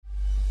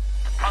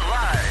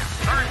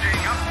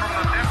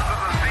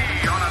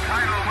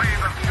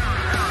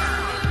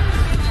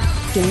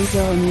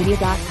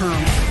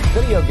GameZillaMedia.com.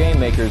 Video game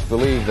makers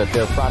believe that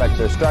their products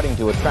are starting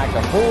to attract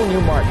a whole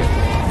new market.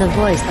 The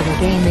voice of a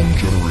gaming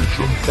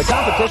generation. The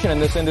competition in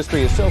this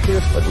industry is so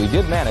fierce, but we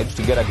did manage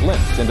to get a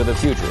glimpse into the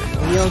future.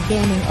 Real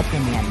gaming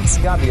opinions.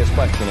 The obvious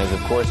question is, of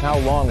course, how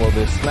long will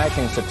this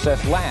smashing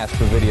success last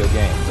for video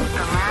games? The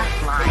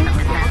last line of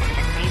defense in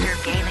major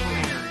gaming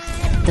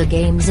news. The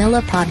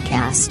GameZilla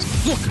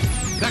Podcast. Look,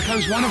 there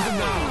comes one of them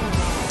now.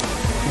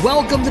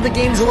 Welcome to the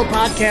GameZilla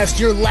Podcast,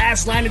 your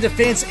last line of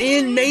defense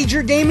in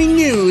major gaming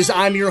news.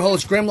 I'm your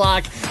host,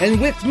 Grimlock, and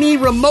with me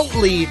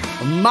remotely,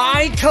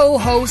 my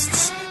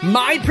co-hosts,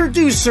 my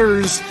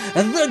producers,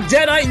 the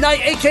Deadite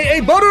Knight,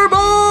 aka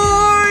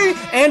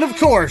Butterboy, and of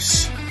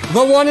course,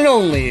 the one and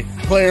only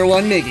Player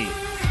One Miggy.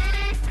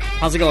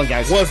 How's it going,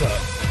 guys? What's up?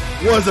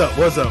 What's up?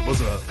 What's up?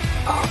 What's up?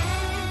 I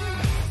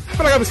feel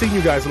like I haven't seen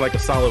you guys in like a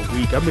solid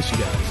week. I miss you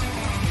guys.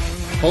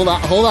 Hold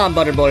on,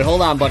 Butterboy.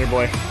 Hold on,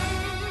 Butterboy.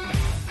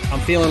 I'm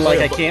feeling like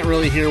I can't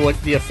really hear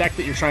what the effect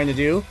that you're trying to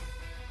do.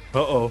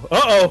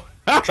 Uh-oh.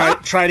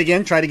 Try it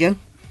again. Try it again.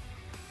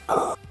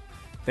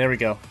 There we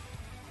go.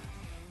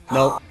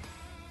 Nope.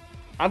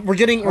 We're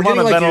getting on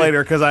a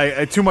ventilator because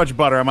I too much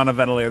butter. I'm on a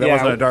ventilator. That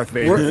wasn't a Darth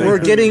Vader.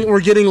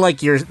 We're getting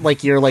like you're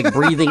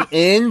breathing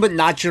in, but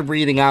not you're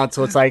breathing out.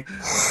 So it's like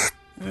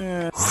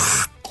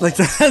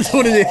that's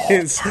what it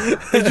is.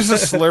 It's just a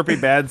slurpy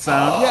bad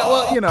sound. Yeah,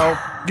 well, you know,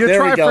 there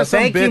try we go. for some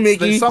Thank bits. you,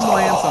 Miggy. Some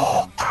land,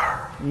 something.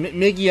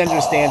 Miggy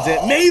understands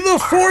it. May the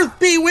 4th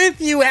be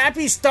with you.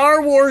 Happy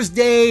Star Wars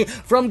Day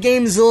from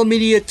GameZilla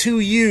Media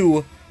to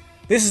you.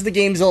 This is the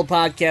GameZilla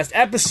Podcast,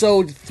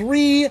 episode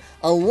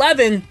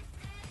 311,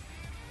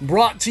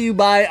 brought to you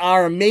by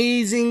our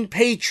amazing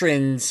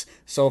patrons.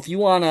 So if you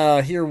want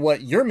to hear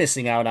what you're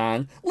missing out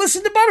on,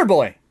 listen to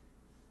Butterboy.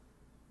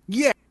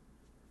 Yeah,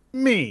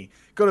 me.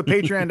 Go to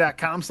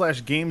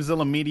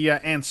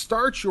patreon.com/GameZillaMedia and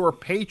start your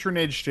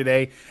patronage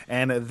today.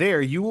 And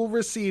there you will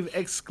receive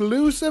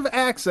exclusive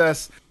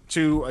access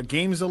to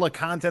GameZilla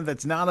content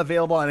that's not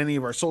available on any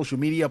of our social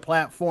media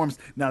platforms,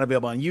 not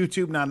available on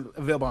YouTube, not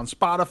available on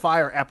Spotify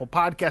or Apple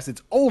Podcasts.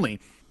 It's only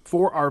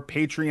for our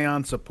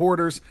Patreon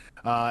supporters.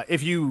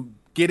 If you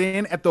get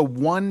in at the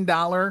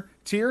 $1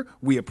 tier,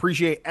 we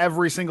appreciate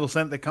every single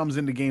cent that comes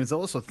into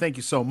GameZilla, so thank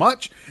you so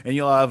much. And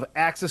you'll have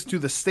access to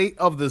the State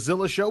of the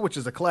Zilla Show, which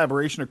is a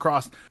collaboration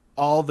across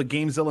all the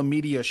GameZilla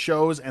Media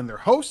shows and their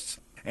hosts.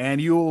 And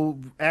you'll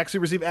actually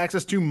receive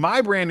access to my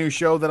brand new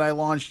show that I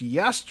launched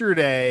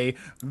yesterday,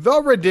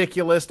 The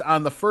Ridiculous.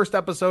 On the first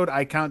episode,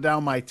 I count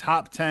down my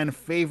top 10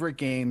 favorite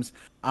games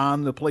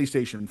on the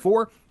PlayStation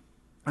 4.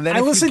 And then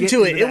I listened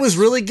to it. It was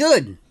really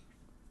good.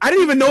 I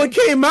didn't even know it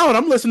came out.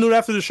 I'm listening to it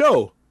after the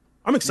show.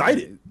 I'm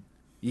excited.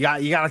 You got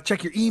to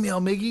check your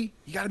email, Miggy.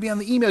 You got to be on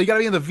the email. You got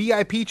to be on the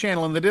VIP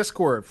channel in the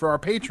Discord for our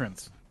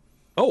patrons.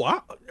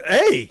 Oh,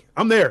 hey,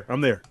 I'm there.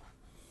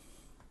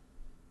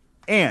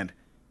 And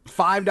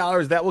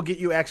 $5, that will get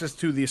you access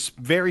to this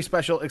very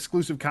special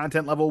exclusive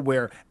content level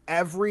where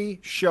every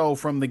show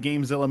from the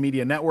GameZilla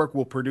Media Network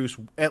will produce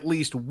at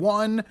least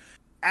one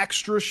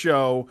extra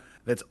show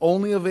that's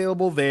only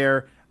available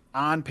there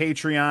on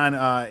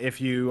Patreon.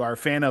 If you are a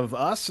fan of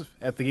us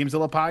at the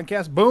GameZilla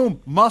Podcast, boom,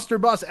 Muster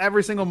Bus.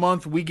 Every single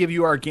month, we give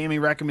you our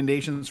gaming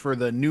recommendations for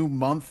the new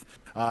month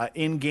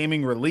in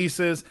gaming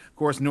releases. Of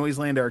course,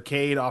 Noiseland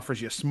Arcade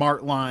offers you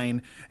Smart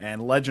Line,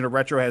 and Legend of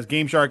Retro has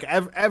Game Shark.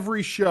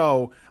 Every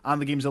show on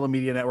the GameZilla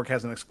Media Network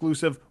has an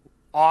exclusive,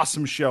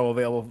 awesome show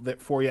available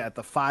for you at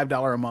the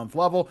 $5 a month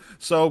level.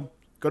 So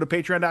go to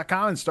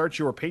patreon.com and start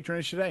your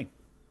patronage today.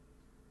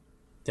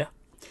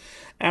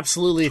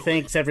 Absolutely.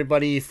 Thanks,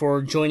 everybody,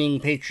 for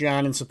joining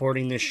Patreon and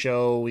supporting this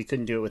show. We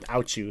couldn't do it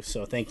without you,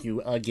 so thank you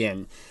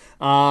again.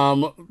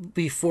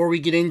 Before we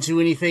get into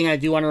anything, I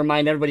do want to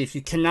remind everybody, if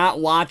you cannot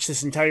watch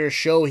this entire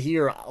show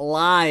here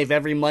live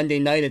every Monday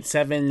night at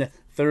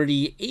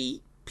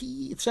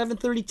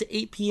 7:30 to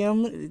 8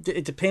 p.m.,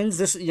 it depends.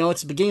 This,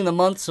 it's the beginning of the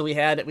month, so we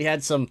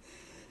had some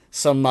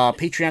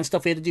Patreon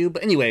stuff we had to do.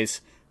 But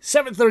anyways,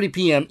 7:30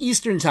 p.m.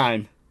 Eastern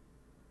Time.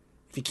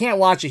 If you can't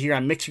watch it here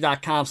on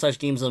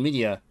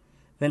Mixer.com/GameZillaMedia,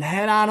 then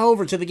head on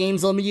over to the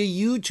GameZilla Media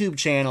YouTube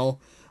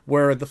channel,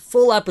 where the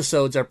full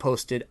episodes are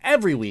posted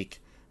every week,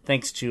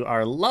 thanks to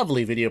our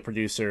lovely video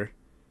producer,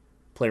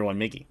 Player One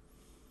Miggy.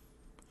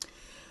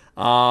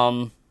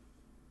 Yeah,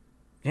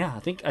 I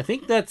think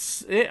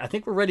that's it. I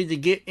think we're ready to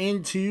get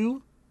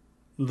into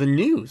the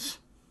news.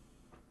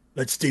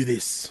 Let's do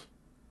this.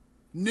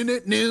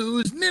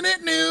 News.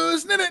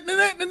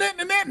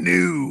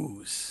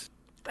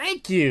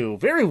 Thank you.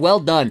 Very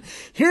well done.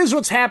 Here's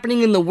what's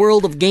happening in the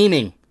world of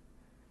gaming.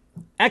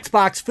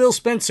 Xbox Phil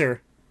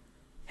Spencer,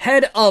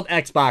 head of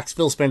Xbox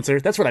Phil Spencer,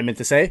 that's what I meant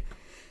to say,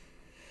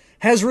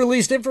 has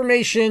released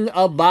information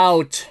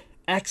about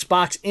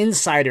Xbox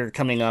Insider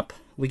coming up.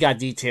 We got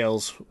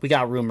details, we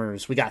got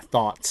rumors, we got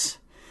thoughts.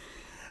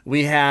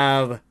 We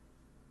have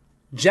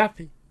Jeff...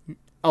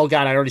 Oh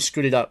god, I already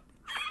screwed it up.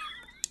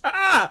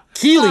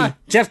 Keighley.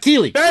 Jeff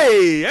Keighley.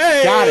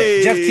 Hey! Got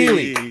it. Jeff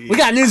Keighley. We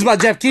got news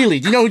about Jeff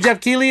Keighley. Do you know who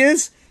Jeff Keighley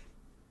is?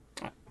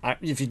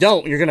 If you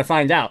don't, you're going to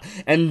find out.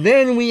 And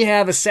then we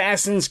have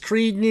Assassin's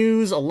Creed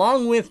news,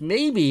 along with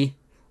maybe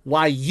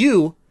why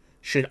you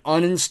should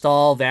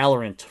uninstall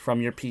Valorant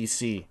from your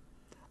PC.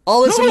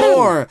 All this and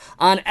more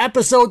on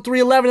episode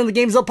 311 of the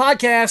Games Up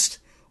podcast.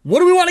 What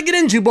do we want to get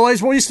into,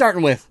 boys? What are you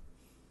starting with?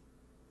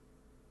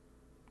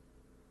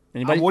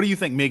 Anybody? What do you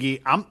think,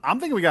 Miggy? I'm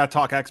thinking we got to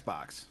talk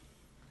Xbox.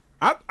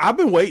 I've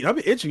been waiting. I've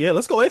been itching. Yeah,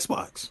 let's go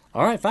Xbox.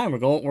 All right, fine.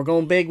 We're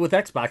going big with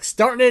Xbox.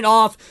 Starting it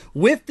off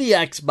with the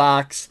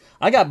Xbox.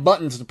 I got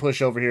buttons to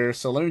push over here,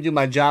 so let me do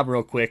my job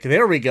real quick.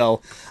 There we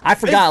go. I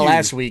forgot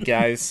last week,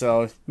 guys.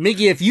 So,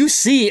 Miggy, if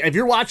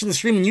you're watching the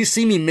stream and you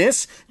see me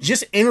miss,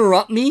 just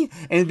interrupt me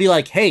and be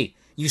like, "Hey,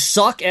 you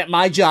suck at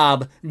my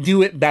job.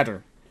 Do it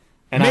better."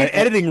 And made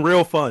editing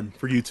real fun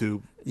for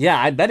YouTube. Yeah,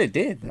 I bet it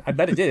did.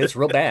 It's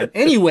real bad.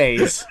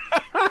 Anyways.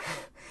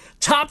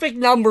 Topic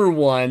number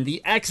 1,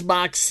 the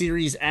Xbox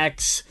Series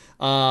X.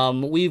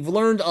 We've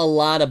learned a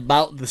lot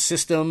about the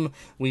system.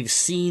 We've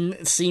seen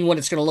what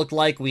it's going to look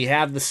like. We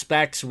have the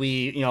specs.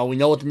 We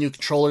know what the new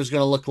controller is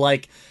going to look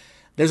like.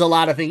 There's a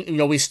lot of things.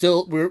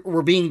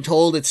 We're being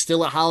told it's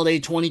still a holiday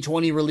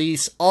 2020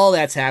 release. All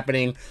that's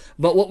happening.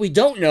 But what we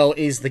don't know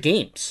is the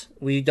games.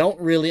 We don't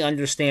really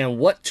understand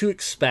what to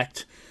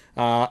expect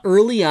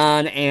early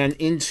on and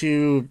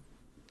into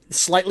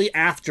slightly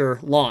after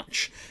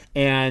launch.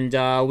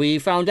 And we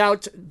found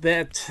out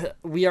that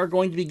we are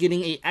going to be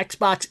getting a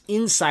Xbox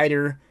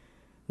Insider,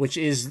 which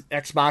is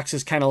Xbox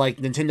is kind of like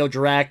Nintendo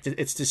Direct.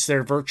 It's just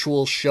their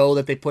virtual show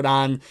that they put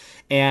on,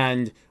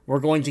 and we're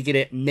going to get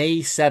it May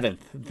 7th,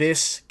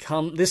 this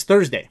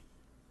Thursday,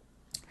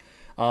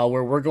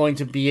 where we're going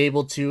to be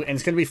able to, and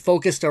it's going to be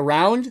focused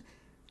around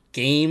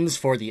games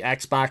for the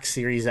Xbox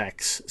Series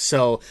X.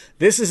 So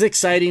this is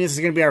exciting. This is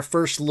going to be our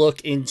first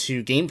look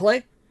into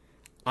gameplay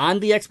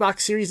on the Xbox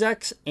Series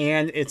X,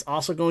 and it's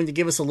also going to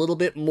give us a little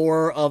bit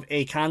more of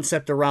a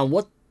concept around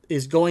what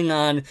is going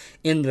on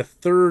in the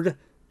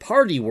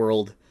third-party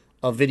world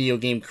of video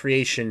game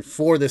creation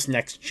for this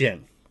next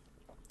gen.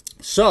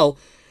 So,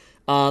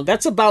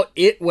 that's about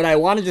it. What I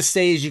wanted to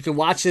say is you can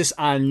watch this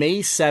on May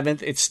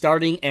 7th. It's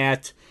starting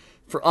at,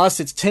 for us,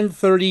 it's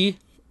 10:30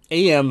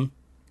 a.m.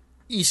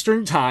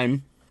 Eastern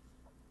Time.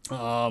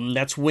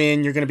 That's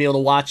when you're going to be able to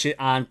watch it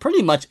on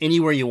pretty much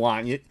anywhere you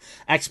want.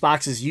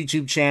 Xbox's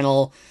YouTube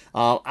channel.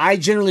 I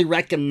generally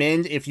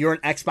recommend, if you're an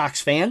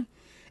Xbox fan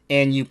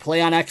and you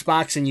play on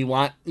Xbox and you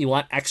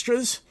want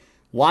extras,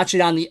 watch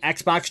it on the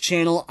Xbox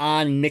channel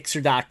on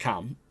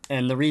Mixer.com.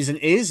 And the reason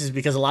is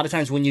because a lot of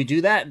times when you do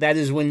that, that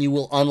is when you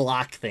will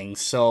unlock things.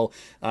 So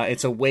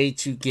it's a way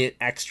to get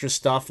extra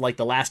stuff. Like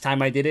the last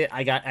time I did it,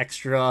 I got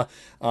extra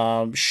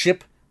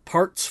ship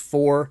parts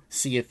for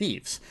Sea of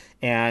Thieves.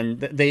 And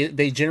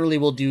they generally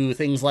will do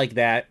things like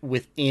that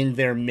within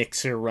their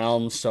Mixer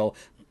realm. So,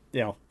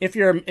 if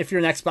you're an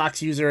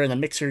Xbox user and a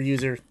Mixer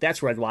user,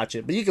 that's where I'd watch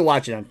it. But you can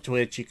watch it on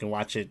Twitch. You can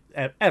watch it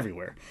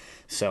everywhere.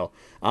 So,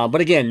 but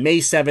again, May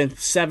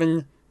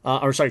 7th,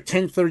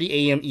 10:30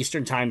 a.m.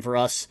 Eastern Time for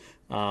us.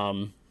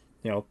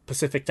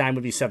 Pacific Time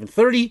would be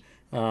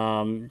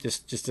 7:30.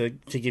 Just to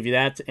give you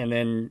that, and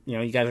then you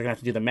guys are gonna have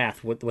to do the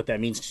math what that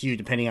means to you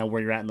depending on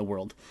where you're at in the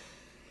world.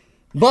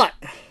 But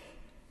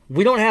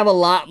we don't have a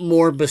lot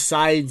more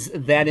besides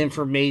that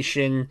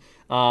information.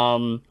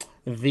 Aaron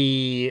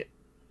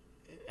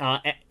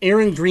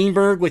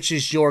Greenberg, which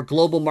is your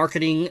global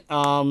marketing,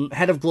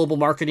 head of global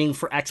marketing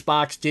for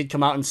Xbox, did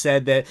come out and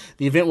said that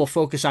the event will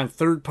focus on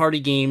third-party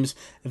games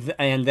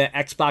and that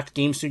Xbox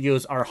Game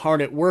Studios are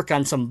hard at work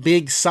on some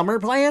big summer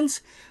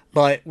plans,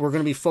 but we're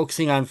going to be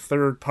focusing on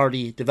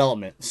third-party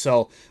development.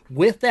 So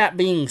with that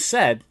being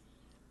said,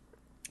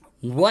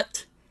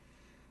 what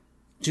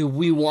do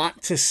we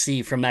want to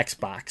see from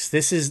Xbox?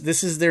 This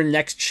is their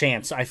next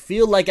chance. I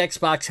feel like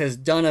Xbox has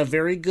done a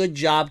very good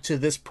job to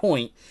this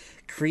point,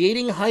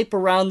 creating hype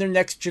around their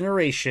next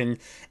generation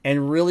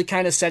and really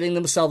kind of setting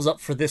themselves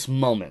up for this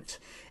moment.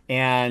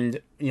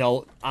 And,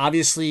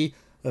 obviously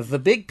the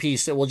big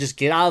piece that we'll just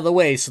get out of the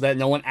way so that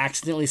no one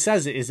accidentally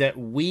says it is that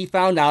we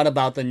found out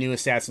about the new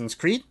Assassin's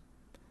Creed.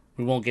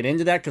 We won't get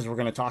into that because we're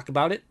going to talk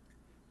about it,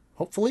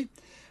 hopefully.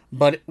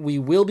 But we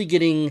will be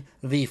getting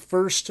the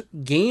first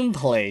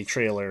gameplay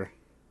trailer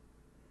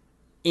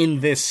in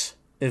this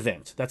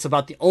event. That's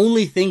about the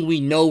only thing we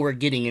know we're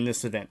getting in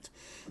this event.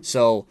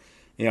 So,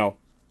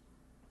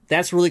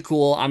 that's really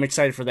cool. I'm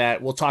excited for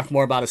that. We'll talk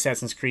more about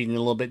Assassin's Creed in a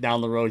little bit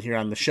down the road here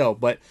on the show.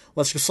 But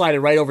let's just slide it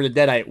right over to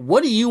Deadeye.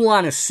 What do you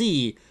want to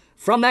see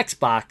from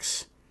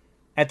Xbox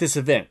at this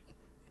event?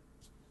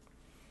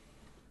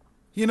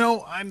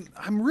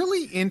 I'm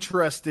really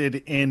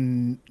interested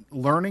in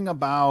learning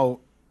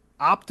about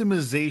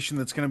optimization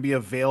that's going to be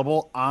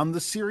available on the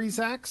Series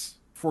X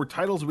for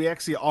titles we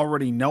actually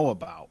already know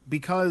about,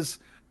 because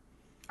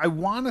I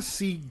want to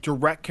see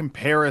direct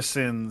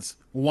comparisons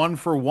one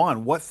for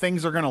one, what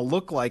things are going to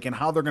look like and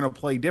how they're going to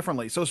play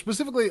differently. So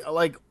specifically,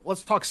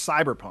 let's talk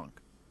Cyberpunk.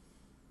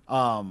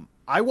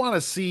 I want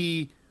to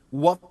see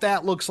what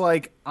that looks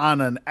like on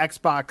an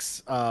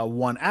Xbox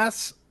One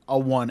S, a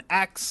One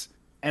X,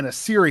 and a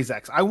Series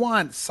X. I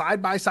want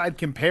side-by-side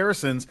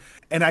comparisons,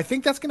 and I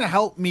think that's going to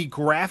help me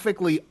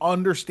graphically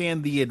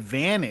understand the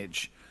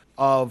advantage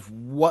of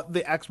what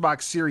the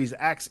Xbox Series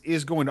X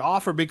is going to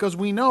offer, because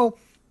we know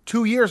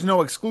 2 years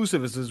no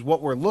exclusives is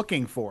what we're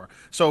looking for.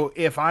 So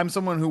if I'm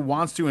someone who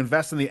wants to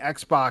invest in the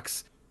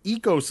Xbox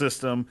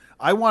ecosystem,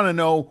 I want to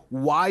know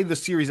why the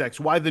Series X,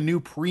 why the new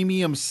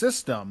premium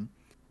system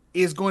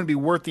is going to be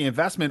worth the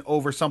investment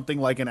over something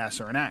like an S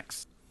or an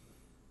X.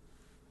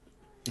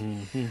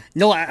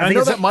 No, I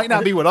know that might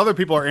not be what other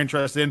people are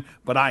interested in,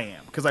 but I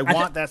am, because I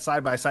want that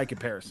side-by-side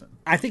comparison.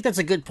 I think that's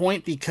a good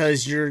point,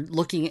 because you're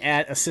looking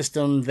at a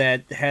system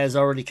that has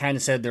already kind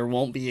of said there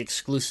won't be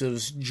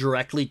exclusives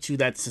directly to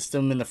that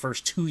system in the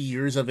first 2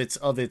 years of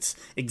its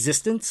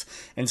existence.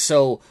 And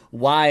so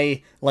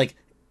why, like,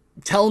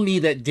 tell me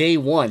that day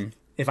one,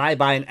 if I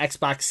buy an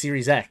Xbox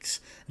Series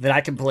X, that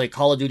I can play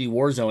Call of Duty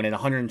Warzone at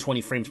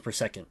 120 frames per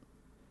second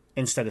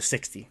instead of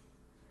 60.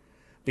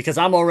 Because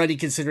I'm already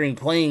considering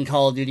playing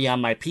Call of Duty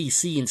on my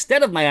PC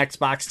instead of my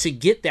Xbox to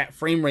get that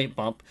frame rate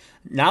bump.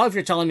 Now, if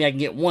you're telling me I can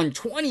get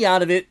 120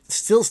 out of it,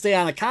 still stay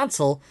on a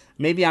console,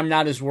 maybe I'm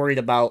not as worried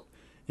about,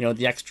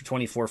 the extra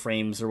 24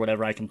 frames or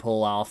whatever I can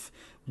pull off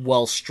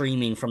while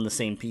streaming from the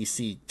same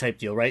PC type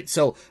deal, right?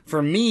 So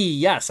for me,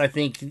 yes, I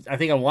think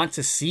I want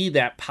to see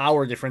that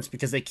power difference,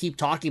 because they keep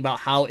talking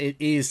about how it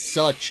is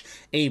such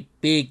a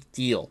big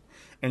deal.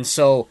 And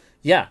so,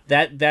 yeah,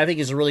 that I think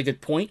is a really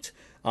good point.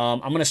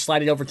 I'm going to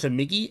slide it over to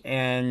Miggy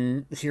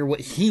and hear what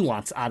he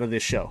wants out of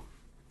this show.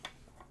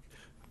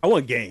 I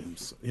want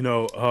games,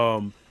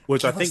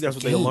 which I think that's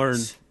what they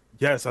learned.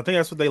 Yes, I think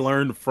that's what they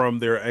learned from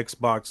their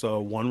Xbox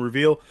One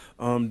reveal.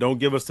 Don't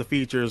give us the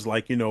features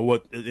like,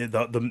 what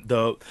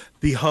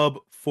the hub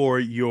for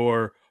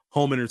your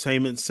home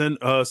entertainment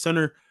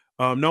center.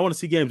 No, I want to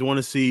see games. I want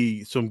to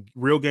see some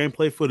real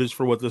gameplay footage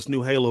for what this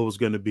new Halo is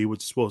going to be,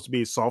 which is supposed to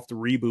be a soft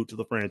reboot to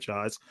the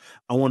franchise.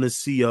 I want to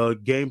see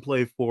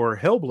gameplay for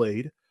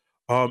Hellblade.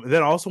 And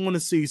then I also want to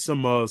see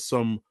some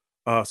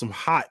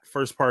hot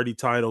first party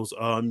titles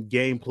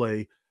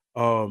gameplay.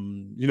 At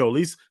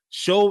least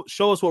show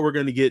us what we're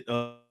going to get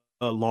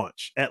at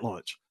launch.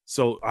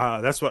 So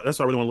that's what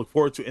I really want to look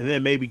forward to, and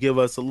then maybe give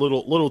us a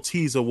little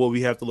tease of what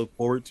we have to look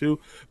forward to.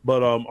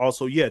 But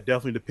also, yeah,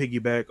 definitely to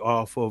piggyback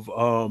off of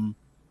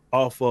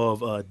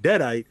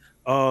Deadite.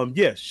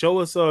 Show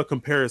us a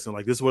comparison.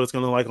 Like, this is what it's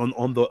going to look like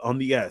on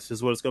the S. This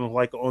is what it's going to look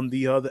like on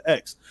the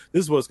X.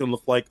 This is what it's going to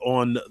look like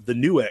on the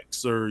new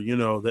X, or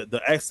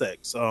the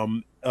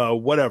XX.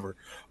 Whatever.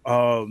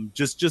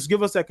 Just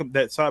give us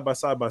that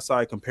side by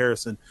side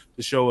comparison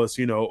to show us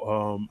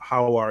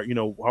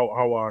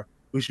how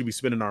we should be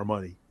spending our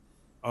money.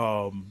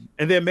 And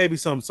then maybe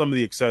some of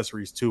the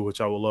accessories too, which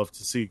I would love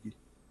to see.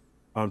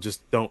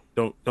 Just don't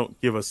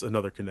give us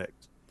another Kinect.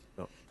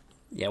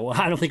 Yeah, well,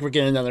 I don't think we're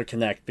getting another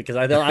Kinect, because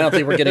I don't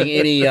think we're getting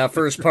any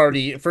first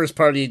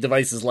party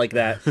devices like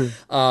that.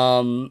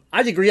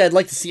 I'd agree. I'd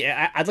like to see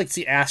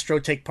Astro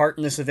take part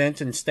in this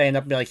event and stand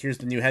up and be like, "Here's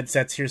the new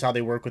headsets. Here's how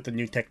they work with the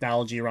new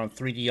technology around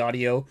 3D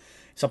audio,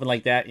 something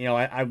like that."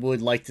 I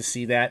would like to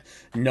see that,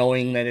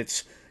 knowing that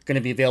it's going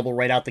to be available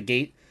right out the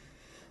gate.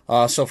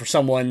 So for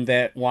someone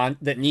that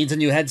needs a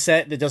new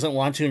headset, that doesn't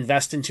want to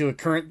invest into a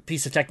current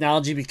piece of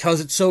technology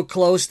because it's so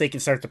close, they can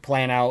start to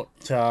plan out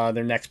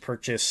their next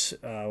purchase,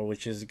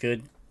 which is a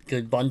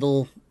good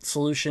bundle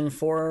solution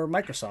for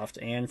Microsoft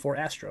and for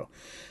Astro,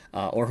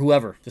 or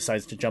whoever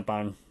decides to jump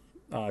on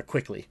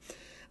quickly.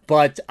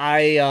 But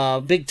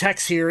Big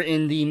Tex here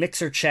in the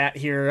Mixer chat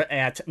here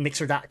at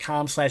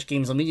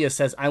mixer.com/gamesmedia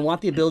says, I want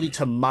the ability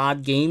to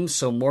mod games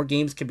so more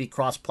games can be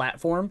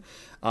cross-platform.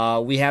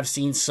 We have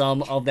seen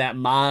some of that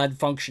mod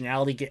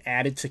functionality get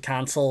added to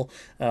console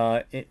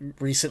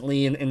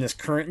recently in this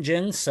current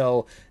gen,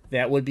 so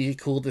that would be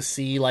cool to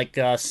see, like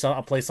a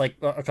place like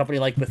a company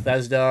like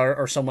Bethesda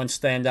or someone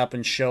stand up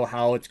and show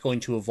how it's going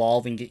to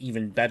evolve and get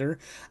even better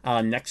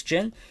next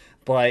gen.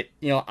 But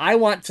I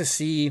want to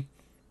see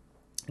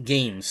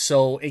games.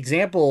 So,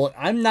 example,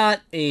 I'm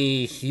not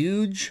a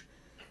huge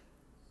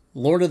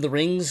Lord of the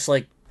Rings,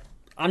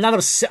 I'm not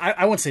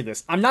I won't say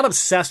this. I'm not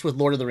obsessed with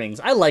Lord of the Rings.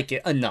 I like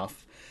it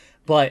enough,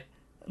 but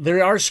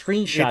there are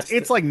screenshots.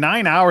 It's like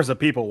 9 hours of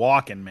people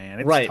walking, man.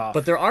 It's right, tough.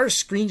 But there are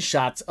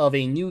screenshots of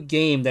a new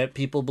game that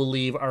people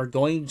believe we're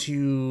going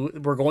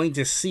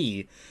to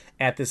see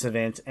at this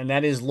event, and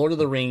that is Lord of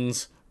the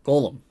Rings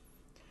Golem.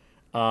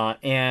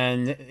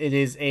 And it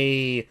is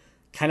a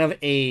kind of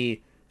a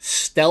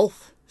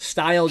stealth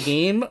style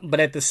game, but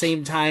at the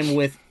same time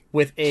with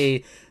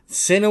a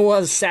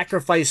Senua's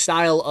Sacrifice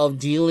style of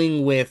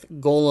dealing with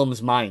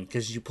Golem's mind,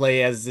 because you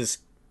play as this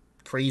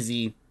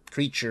crazy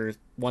creature,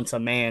 once a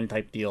man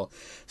type deal.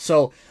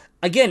 So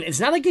again, it's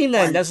not a game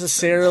that I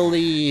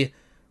necessarily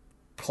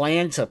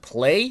plan to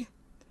play,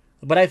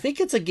 but I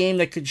think it's a game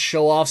that could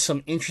show off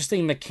some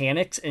interesting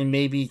mechanics and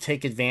maybe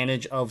take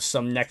advantage of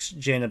some next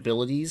gen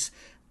abilities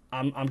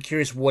I'm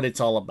curious what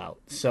it's all about.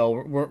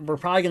 So we're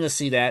probably going to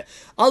see that.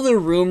 Other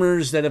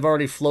rumors that have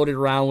already floated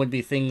around would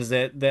be things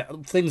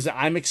that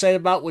I'm excited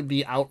about would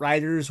be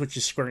Outriders, which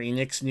is Square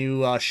Enix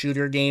new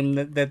shooter game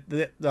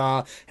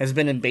that has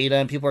been in beta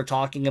and people are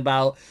talking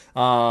about.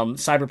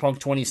 Cyberpunk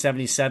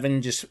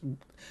 2077, just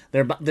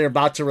they're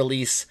about to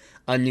release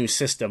a new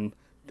system.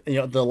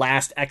 The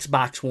last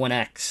Xbox One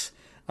X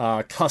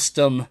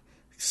custom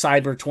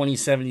Cyberpunk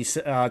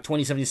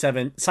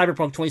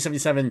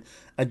 2077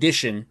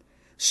 edition.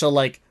 So,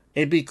 like,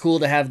 it'd be cool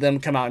to have them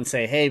come out and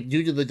say, hey,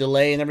 due to the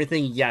delay and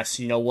everything, yes,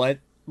 you know what?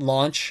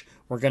 Launch,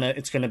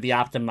 it's gonna be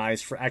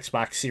optimized for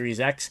Xbox Series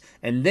X,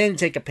 and then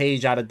take a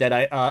page out of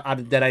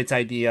Deadite's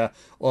idea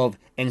of,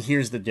 and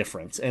here's the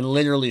difference, and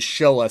literally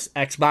show us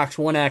Xbox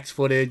One X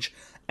footage,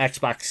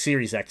 Xbox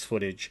Series X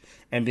footage,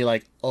 and be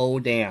like, oh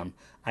damn,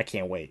 I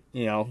can't wait.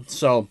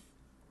 So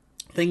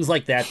things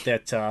like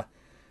that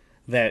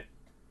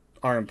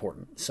are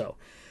important. So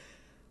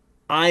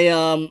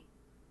I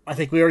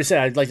think we already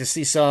said I'd like to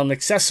see some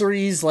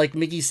accessories, like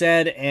Mickey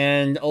said,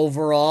 and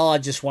overall, I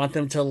just want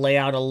them to lay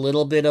out a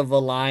little bit of a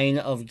line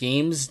of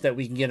games that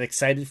we can get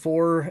excited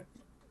for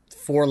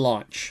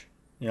launch.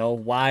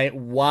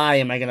 Why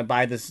am I going to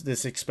buy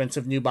this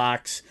expensive new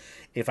box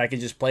if I can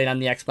just play it on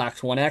the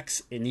Xbox One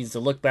X? It needs to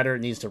look better,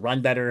 it needs to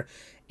run better,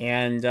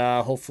 and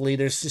hopefully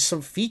there's just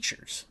some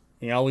features.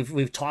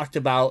 We've talked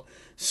about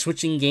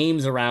switching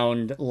games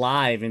around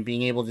live and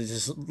being able to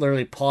just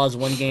literally pause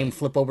one game,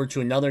 flip over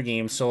to another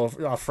game. So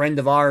a friend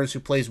of ours who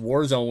plays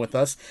Warzone with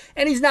us,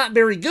 and he's not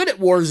very good at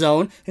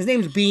Warzone, his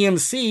name's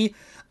BMC,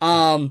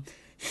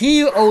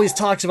 he always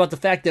talks about the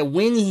fact that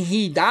when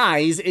he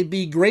dies, it'd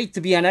be great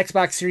to be on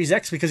Xbox Series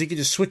X because he could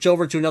just switch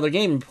over to another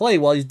game and play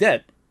while he's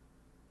dead.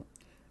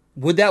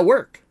 Would that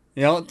work?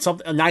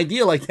 An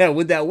idea like that,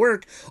 would that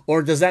work?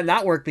 Or does that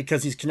not work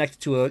because he's connected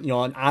to an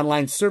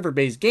online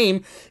server-based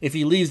game? If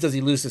he leaves, does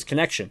he lose his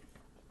connection?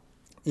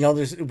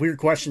 There's weird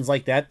questions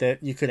like that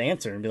you could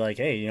answer and be like,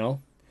 hey, here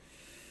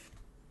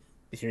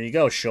you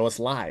go, show us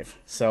live.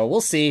 So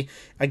we'll see.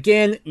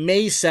 Again,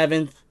 May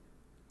 7th,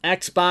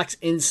 Xbox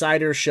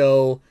Insider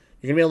Show.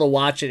 You're going to be able to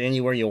watch it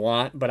anywhere you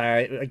want. But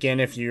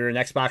if you're an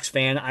Xbox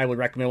fan, I would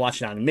recommend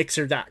watching it on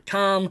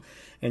Mixer.com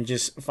and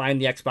just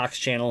find the Xbox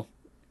channel.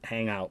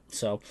 Hang out.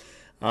 So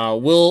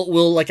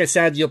we'll like I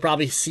said, you'll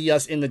probably see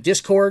us in the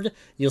Discord,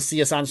 you'll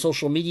see us on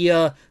social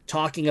media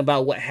talking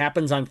about what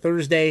happens on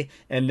Thursday,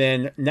 and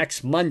then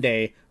next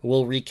Monday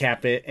we'll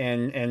recap it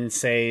and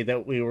say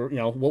that we were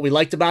what we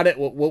liked about it,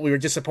 what we were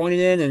disappointed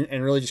in,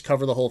 and really just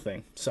cover the whole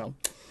thing. So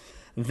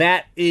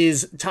that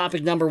is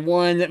topic number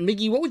 1.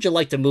 Miggy, what would you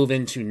like to move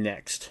into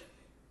next?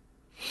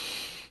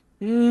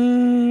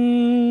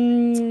 Can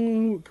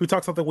we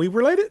talk something Weeb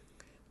related?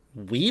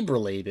 Weeb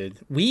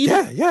related?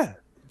 Weeb?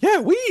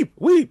 Yeah,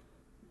 Weeb.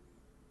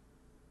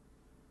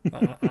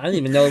 I didn't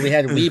even know we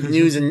had Weeb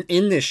news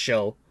in this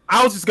show.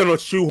 I was just going to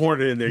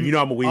shoehorn it in there.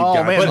 I'm a Weeb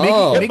guy.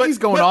 Man, Mickey's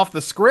going off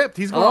the script.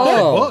 He's going off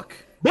the book.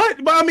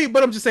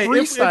 But I'm just saying,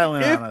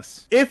 freestyling on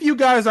us. If you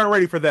guys aren't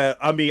ready for that,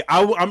 I'm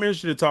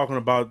interested in talking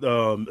about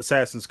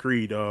Assassin's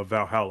Creed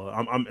Valhalla.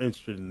 I'm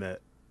interested in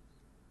that.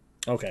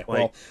 Okay,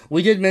 well,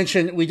 we did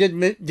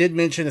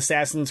mention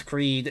Assassin's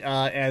Creed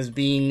as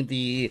being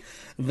the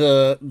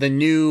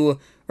new,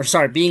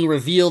 being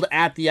revealed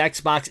at the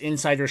Xbox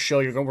Insider Show.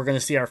 We're going to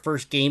see our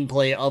first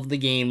gameplay of the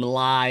game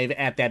live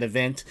at that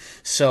event.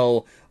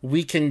 So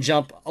we can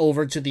jump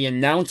over to the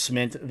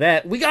announcement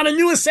that we got a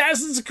new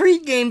Assassin's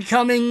Creed game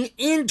coming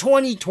in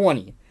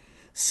 2020.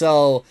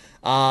 So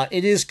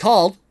it is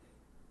called,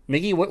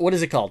 Miggy, what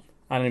is it called?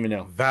 I don't even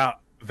know.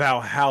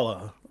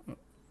 Valhalla.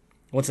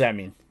 What's that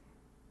mean?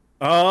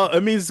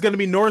 It means it's gonna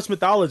be Norse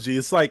mythology.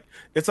 It's like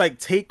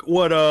take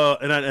what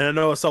and I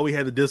know I saw we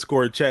had the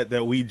Discord chat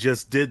that we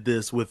just did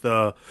this with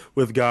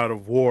God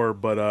of War,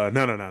 but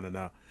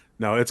no,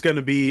 it's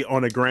gonna be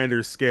on a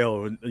grander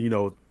scale.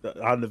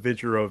 On the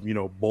venture of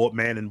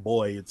man and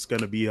boy, it's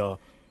gonna be a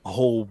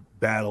whole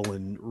battle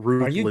and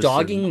ruthless.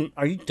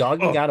 Are you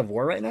dogging God of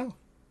War right now?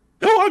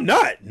 No, I'm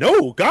not.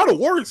 No, God of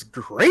War is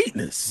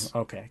greatness.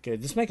 Okay,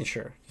 good. Just making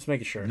sure.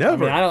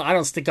 Never. I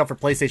don't stick up for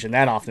PlayStation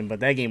that often,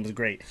 but that game was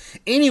great.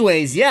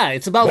 Anyways, yeah,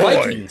 it's about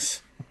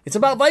Vikings. It's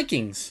about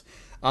Vikings.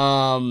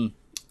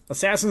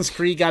 Assassin's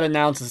Creed got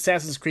announced.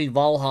 Assassin's Creed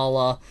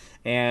Valhalla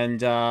and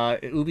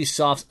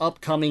Ubisoft's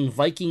upcoming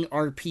Viking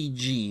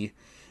RPG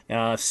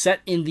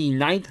set in the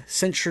 9th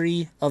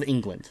century of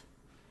England.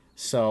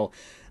 So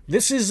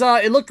this is,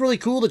 it looked really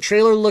cool. The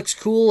trailer looks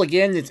cool.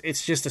 Again,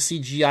 it's just a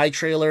CGI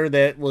trailer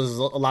that was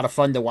a lot of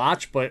fun to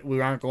watch, but we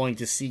aren't going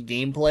to see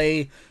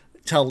gameplay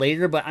till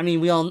later. But I mean,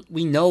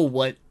 we know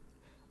what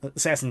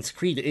Assassin's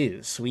Creed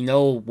is. We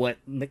know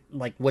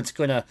what's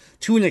gonna,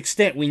 to an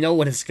extent, we know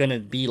what it's gonna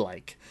be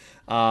like.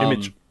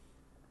 Image.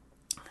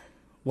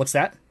 What's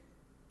that?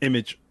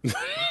 Image.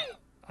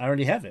 I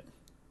already have it.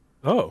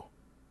 Oh.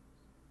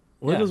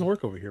 Well, It doesn't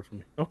work over here for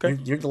me. Okay.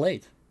 You're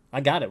delayed.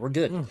 I got it. We're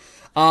good.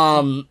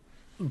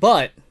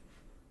 But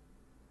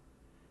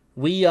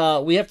we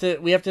have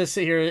to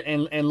sit here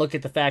and look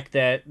at the fact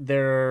that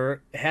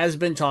there has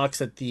been talks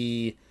that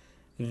the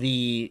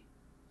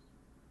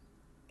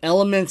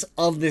elements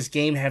of this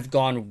game have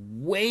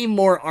gone way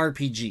more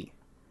RPG.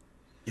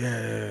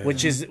 Yeah.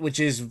 Which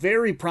is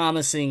very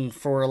promising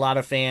for a lot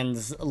of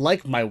fans,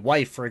 like my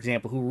wife, for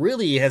example, who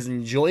really has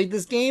enjoyed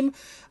this game,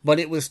 but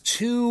it was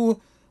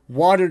too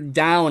watered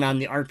down on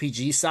the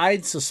RPG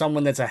side, so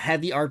someone that's a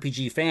heavy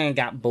RPG fan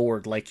got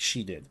bored like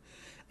she did.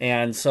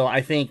 And so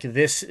I think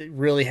this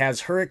really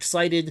has her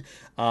excited.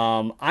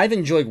 I've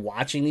enjoyed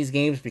watching these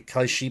games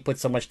because she put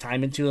so much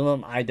time into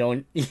them. I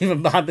don't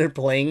even bother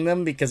playing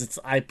them because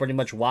I pretty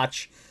much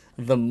watch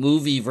the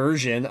movie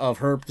version of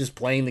her just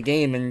playing the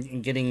game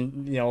and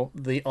getting, you know,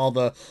 all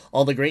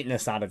the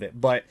greatness out of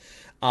it. But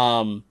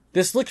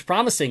this looks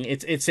promising.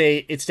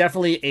 It's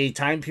definitely a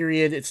time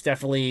period. It's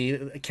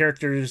definitely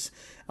characters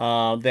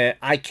that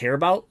I care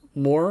about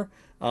more.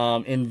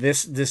 In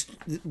this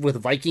with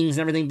Vikings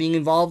and everything being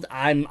involved,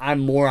 I'm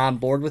more on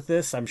board with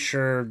this. I'm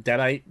sure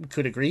Deadite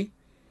could agree.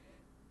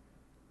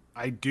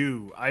 I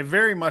do. I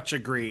very much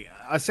agree.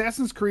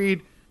 Assassin's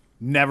Creed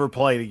never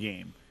played a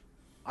game.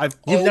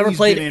 You've never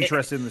played been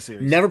interested in the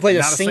series. Never played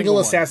Not a single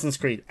one. Assassin's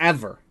Creed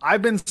ever.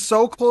 I've been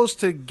so close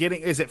to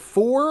getting. Is it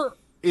 4?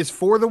 Is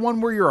 4 the one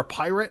where you're a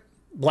pirate?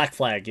 Black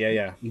Flag,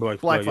 yeah. Black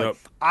Flag. Yep.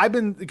 I've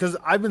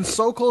been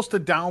so close to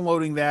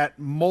downloading that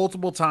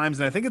multiple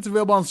times, and I think it's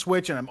available on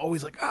Switch, and I'm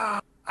always like,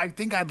 I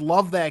think I'd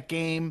love that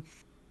game.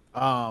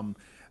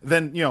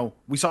 Then, you know,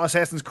 we saw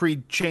Assassin's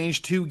Creed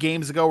change 2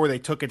 games ago where they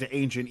took it to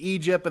ancient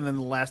Egypt, and then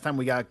the last time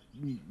we got,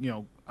 you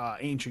know,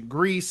 ancient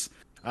Greece.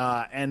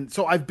 And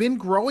so I've been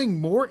growing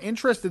more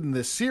interested in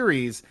this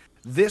series.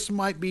 This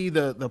might be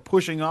the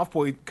pushing off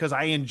point because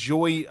I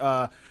enjoy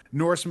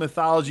Norse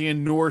mythology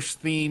and Norse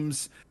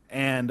themes,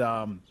 and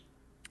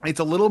it's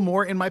a little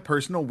more in my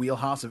personal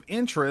wheelhouse of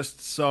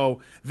interest. So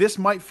this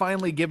might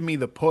finally give me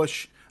the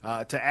push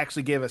to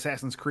actually give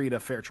Assassin's Creed a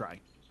fair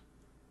try.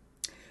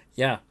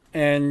 Yeah,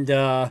 and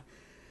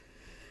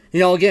you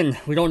know, again,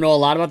 we don't know a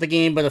lot about the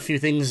game, but a few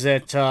things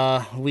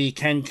that we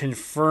can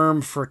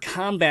confirm for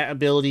combat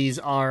abilities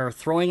are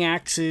throwing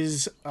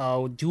axes,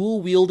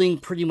 dual wielding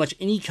pretty much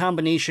any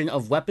combination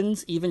of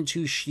weapons, even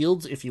 2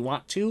 shields if you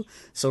want to.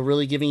 So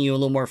really giving you a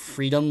little more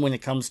freedom when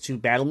it comes to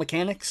battle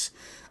mechanics.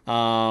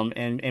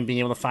 And being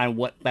able to find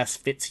what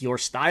best fits your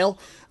style.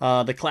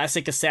 The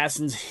classic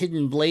Assassin's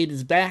Hidden Blade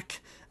is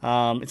back.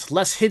 It's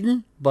less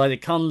hidden, but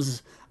it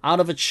comes out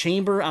of a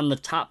chamber on the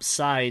top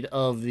side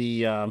of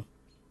the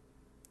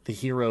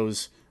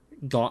hero's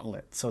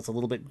gauntlet. So it's a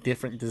little bit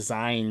different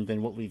design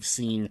than what we've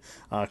seen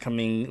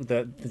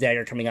the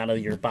dagger coming out of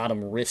your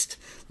bottom wrist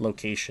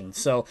location.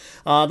 So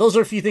those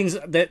are a few things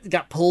that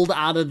got pulled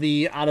out of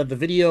the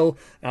video.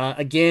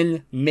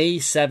 Again, May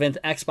 7th,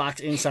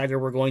 Xbox Insider,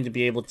 we're going to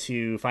be able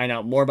to find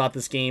out more about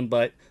this game,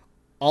 but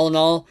all in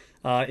all,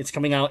 it's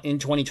coming out in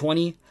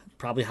 2020,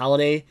 probably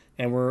holiday,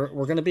 and we're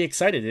going to be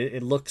excited.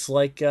 It looks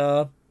like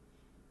they're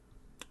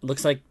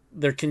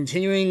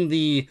continuing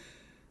the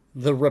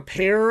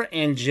repair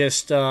and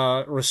just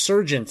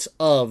resurgence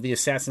of the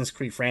Assassin's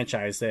Creed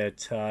franchise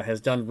that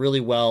has done really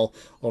well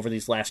over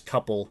these last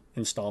couple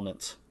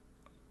installments.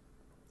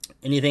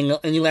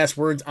 Any last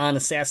words on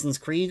Assassin's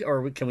Creed,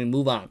 or can we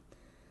move on?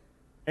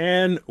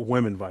 And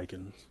women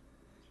Vikings.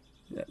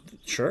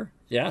 Sure.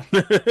 Yeah.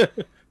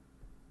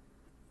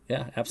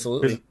 Yeah,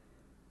 absolutely.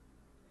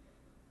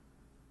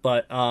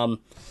 But the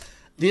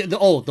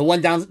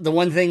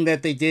one thing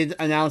that they did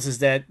announce is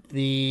that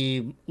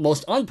the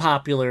most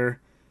unpopular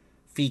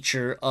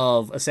feature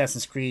of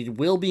Assassin's Creed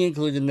will be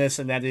included in this,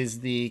 and that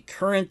is the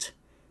current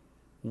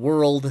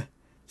world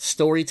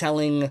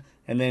storytelling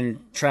and then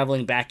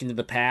traveling back into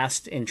the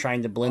past and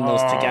trying to blend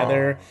those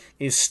together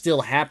is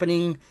still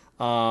happening.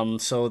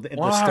 So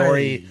the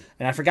story,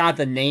 and I forgot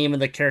the name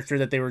of the character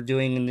that they were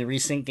doing in the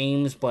recent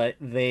games, but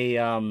they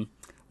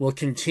will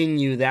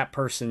continue that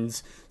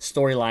person's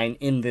storyline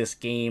in this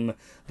game.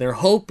 They're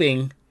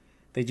hoping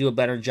they do a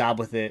better job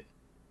with it.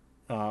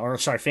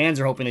 Fans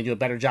are hoping they do a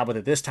better job with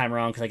it this time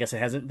around, because I guess it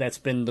hasn't. That's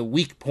been the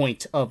weak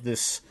point of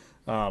this,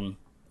 of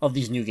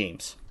these new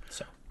games.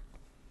 So,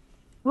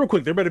 real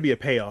quick, there better be a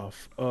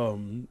payoff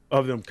of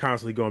them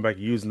constantly going back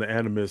and using the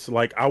Animus.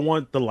 Like, I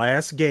want the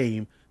last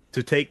game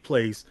to take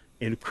place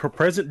in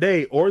present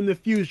day or in the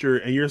future,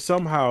 and you're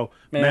somehow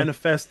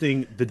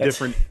manifesting the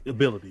different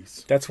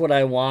abilities. That's what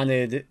I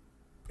wanted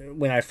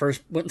when I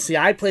first went. See,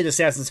 I played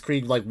Assassin's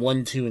Creed like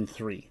 1, 2, and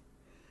 3,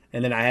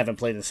 and then I haven't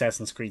played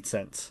Assassin's Creed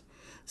since.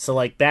 So,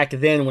 like, back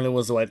then when it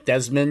was,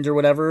 Desmond or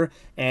whatever,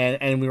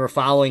 and we were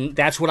following,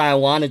 that's what I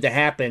wanted to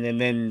happen, and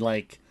then,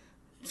 like,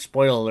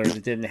 spoiler alert,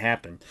 it didn't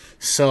happen.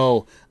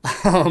 So,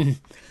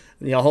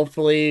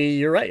 hopefully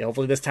you're right.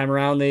 Hopefully this time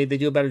around they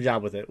do a better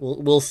job with it.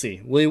 We'll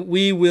see.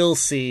 We will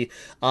see.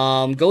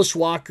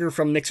 Ghostwalker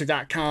from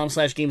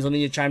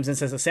Mixer.com/GamesOnMedia chimes in and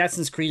says,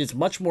 Assassin's Creed is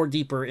much more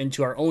deeper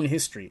into our own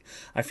history.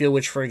 I feel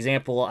which, for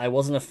example, I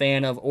wasn't a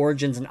fan of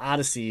Origins and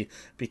Odyssey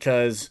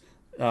because...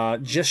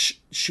 just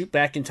shoot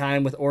back in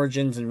time with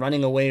Origins and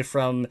running away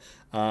from,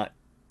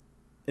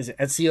 is it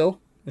Ezio?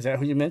 Is that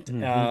who you meant?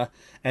 Mm-hmm.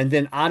 And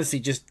then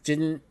Odyssey just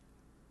didn't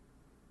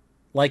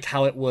like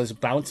how it was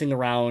bouncing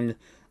around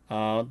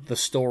the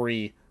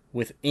story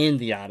within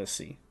the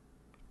Odyssey.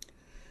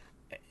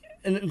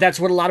 and that's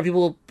what a lot of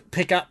people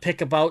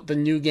pick about the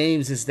new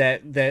games is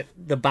that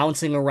the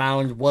bouncing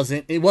around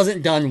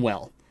wasn't done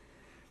well,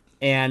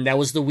 and that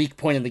was the weak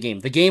point of the game.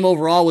 The game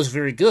overall was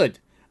very good,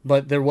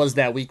 but there was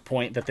that weak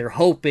point that they're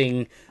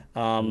hoping.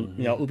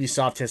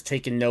 Ubisoft has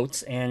taken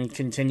notes and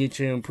continued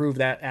to improve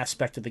that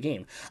aspect of the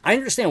game. I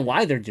understand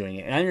why they're doing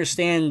it, and I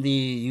understand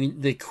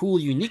the cool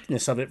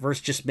uniqueness of it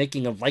versus just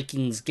making a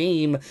Vikings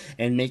game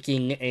and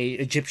making a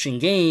Egyptian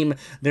game.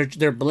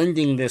 They're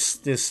blending this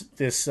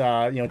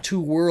two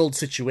world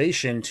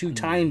situation, two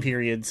time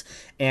periods,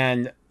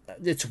 and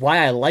it's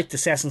why I liked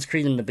Assassin's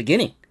Creed in the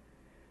beginning.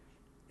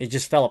 It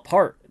just fell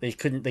apart. They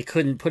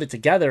couldn't put it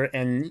together,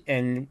 and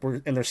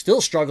they're still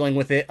struggling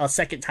with it a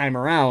second time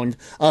around,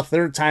 a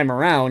third time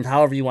around,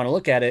 however you want to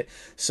look at it.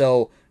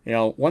 So,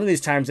 one of these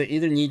times they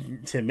either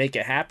need to make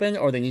it happen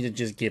or they need to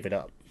just give it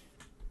up.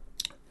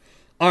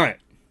 All right.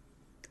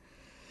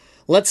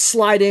 Let's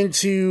slide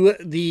into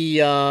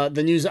the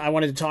news I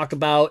wanted to talk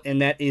about,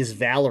 and that is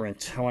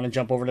Valorant. I want to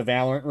jump over to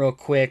Valorant real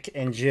quick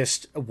and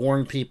just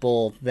warn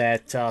people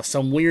that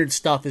some weird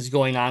stuff is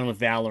going on with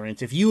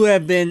Valorant. If you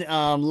have been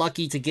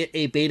lucky to get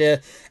a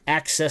beta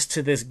access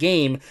to this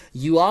game,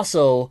 you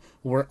also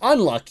were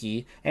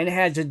unlucky and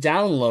had to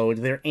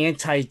download their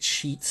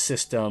anti-cheat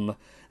system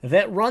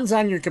that runs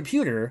on your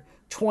computer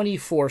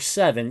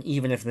 24/7,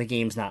 even if the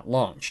game's not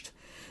launched.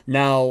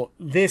 Now,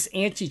 this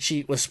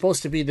anti-cheat was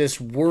supposed to be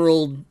this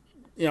world,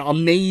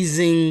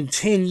 amazing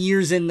 10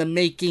 years in the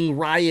making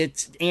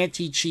Riot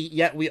anti-cheat,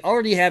 yet we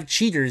already have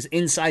cheaters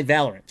inside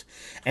Valorant.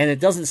 And it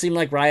doesn't seem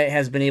like Riot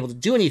has been able to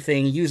do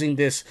anything using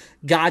this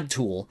God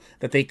tool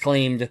that they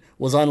claimed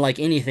was unlike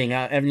anything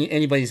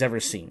anybody's ever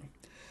seen.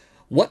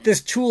 What this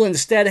tool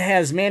instead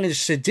has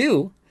managed to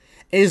do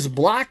is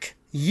block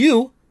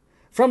you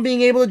from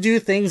being able to do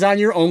things on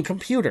your own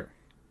computer.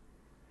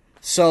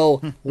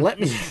 So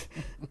it's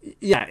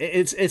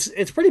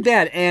pretty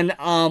bad, and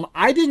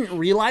I didn't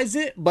realize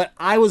it, but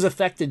I was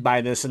affected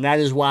by this, and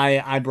that is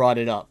why I brought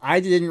it up. I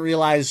didn't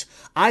realize.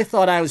 I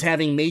thought I was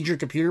having major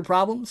computer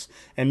problems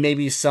and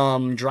maybe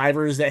some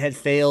drivers that had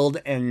failed,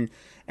 and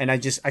I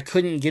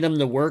couldn't get them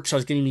to work, so I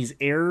was getting these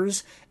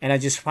errors, and I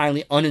just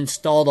finally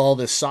uninstalled all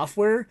this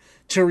software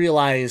to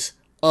realize,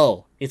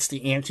 oh, it's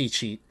the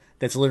anti-cheat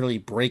that's literally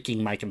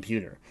breaking my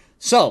computer.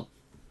 So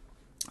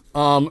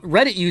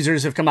Reddit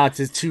users have come out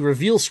to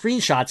reveal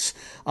screenshots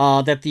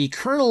that the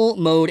kernel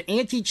mode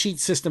anti-cheat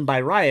system by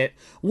Riot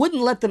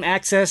wouldn't let them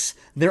access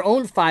their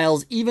own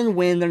files even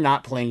when they're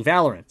not playing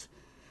Valorant.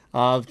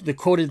 They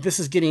quoted, "This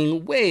is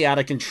getting way out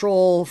of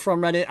control,"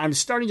 from Reddit. "I'm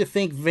starting to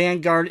think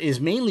Vanguard is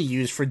mainly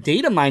used for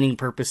data mining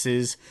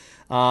purposes,"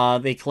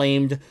 they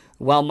claimed,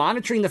 while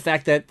monitoring the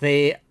fact that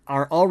there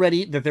are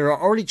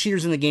already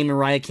cheaters in the game and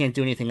Riot can't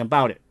do anything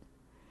about it.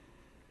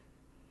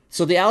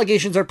 So the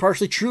allegations are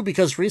partially true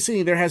because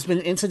recently there has been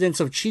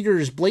incidents of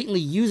cheaters blatantly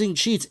using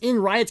cheats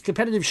in Riot's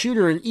competitive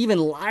shooter and even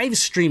live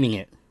streaming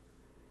it.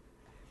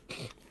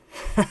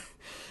 In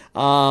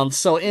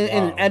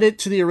an edit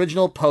to the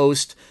original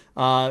post,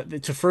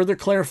 to further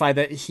clarify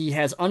that he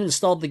has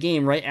uninstalled the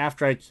game right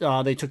after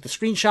they took the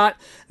screenshot,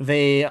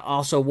 they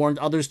also warned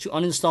others to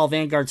uninstall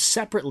Vanguard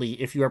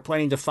separately if you are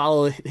planning to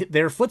follow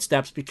their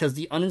footsteps, because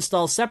the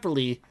uninstall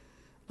separately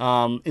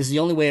is the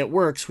only way it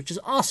works, which is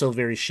also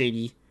very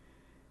shady.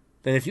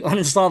 That if you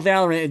uninstall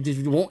Valorant,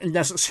 it won't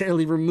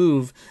necessarily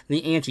remove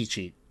the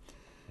anti-cheat.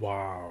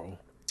 Wow.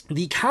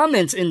 The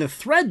comments in the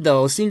thread,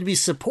 though, seem to be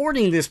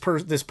supporting this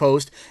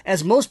post,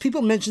 as most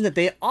people mentioned that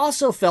they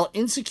also felt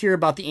insecure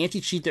about the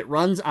anti-cheat that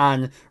runs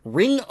on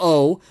Ring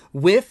O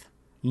with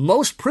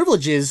most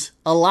privileges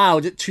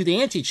allowed to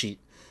the anti-cheat.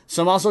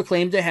 Some also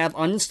claimed to have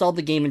uninstalled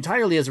the game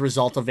entirely as a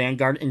result of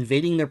Vanguard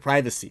invading their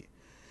privacy.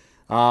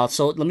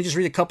 So let me just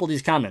read a couple of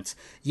these comments.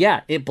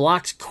 "Yeah, it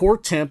blocks Core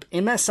Temp,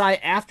 MSI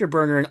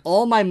Afterburner, and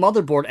all my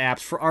motherboard apps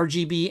for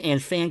RGB and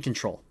fan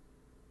control.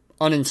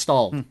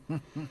 Uninstalled.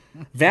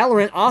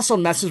 Valorant also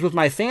messes with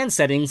my fan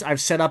settings I've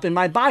set up in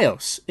my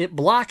BIOS. It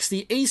blocks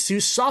the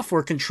ASUS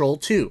software control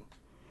too."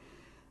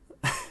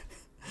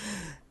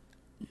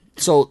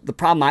 So the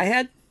problem I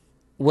had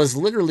was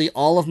literally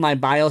all of my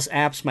BIOS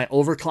apps, my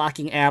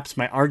overclocking apps,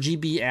 my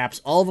RGB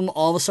apps, all of them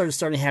all of a sudden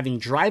started having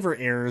driver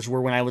errors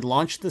where when I would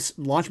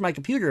launch my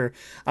computer,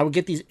 I would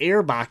get these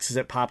error boxes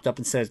that popped up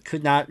and said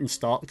could not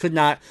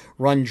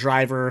run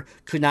driver,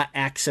 could not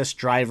access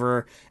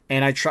driver.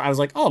 And I was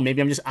like, oh,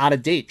 maybe I'm just out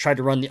of date. Tried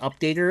to run the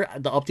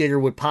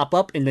updater would pop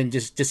up and then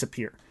just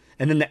disappear.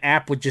 And then the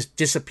app would just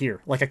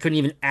disappear. Like I couldn't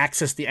even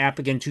access the app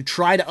again to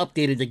try to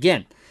update it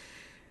again.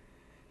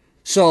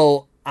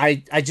 So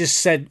I just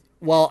said,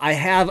 well, I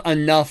have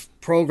enough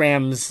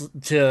programs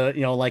to,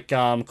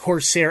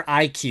 Corsair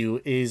iCUE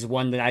is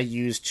one that I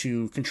use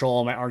to control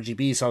all my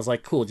RGB. So I was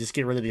like, cool, just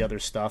get rid of the other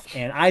stuff.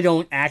 And I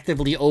don't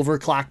actively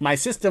overclock my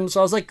system. So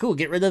I was like, cool,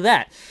 get rid of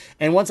that.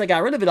 And once I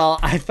got rid of it all,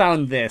 I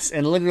found this.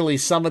 And literally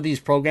some of these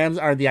programs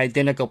are the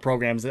identical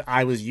programs that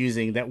I was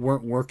using that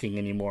weren't working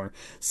anymore.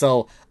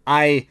 So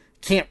I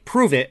can't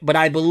prove it, but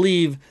I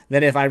believe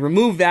that if I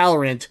remove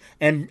Valorant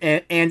and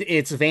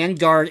its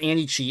Vanguard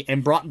anti-cheat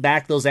and brought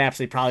back those apps,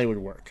 they probably would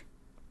work.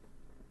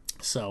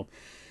 So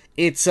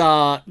it's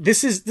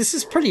this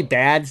is pretty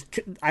bad.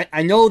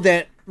 I know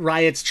that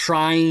Riot's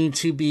trying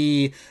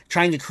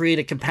to create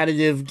a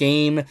competitive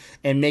game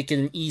and make it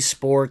an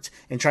esport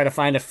and try to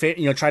find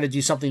try to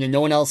do something that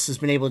no one else has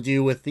been able to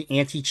do with the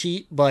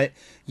anti-cheat, but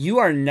you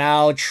are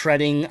now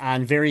treading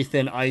on very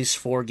thin ice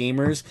for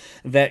gamers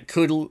that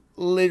could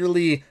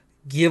literally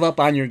give up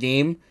on your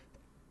game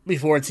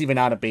before it's even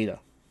out of beta.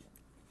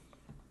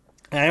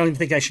 And I don't even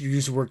think I should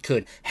use the word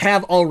could.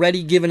 Have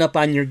already given up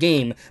on your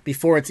game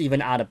before it's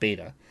even out of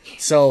beta.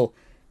 So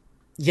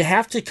you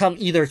have to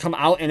either come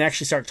out and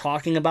actually start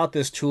talking about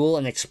this tool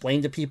and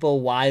explain to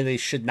people why they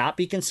should not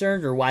be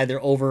concerned, or why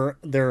or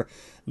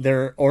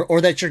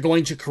that you're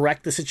going to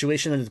correct the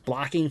situation that is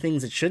blocking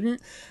things that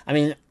shouldn't. I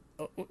mean,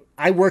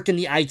 I work in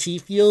the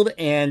IT field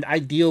and I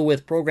deal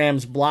with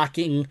programs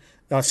blocking,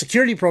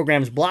 security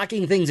programs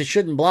blocking things that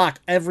shouldn't block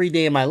every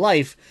day of my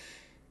life.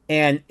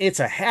 And it's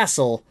a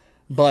hassle,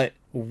 but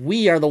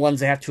we are the ones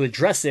that have to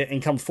address it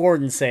and come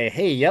forward and say,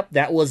 hey, yep,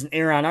 that was an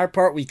error on our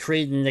part. We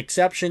created an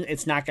exception.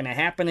 It's not going to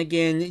happen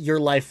again. Your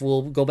life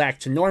will go back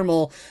to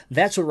normal.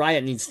 That's what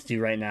Riot needs to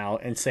do right now,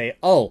 and say,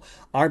 oh,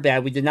 our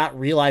bad. We did not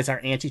realize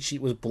our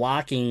anti-cheat was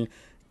blocking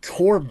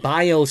core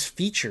BIOS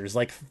features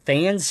like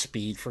fan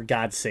speed, for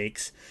God's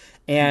sakes,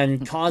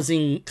 and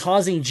causing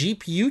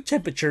GPU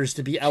temperatures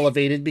to be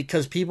elevated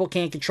because people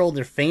can't control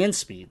their fan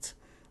speeds.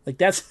 Like,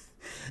 that's...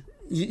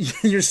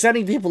 You're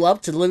setting people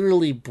up to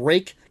literally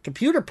break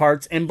computer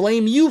parts and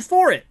blame you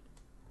for it.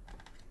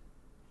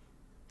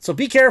 So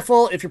be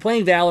careful if you're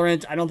playing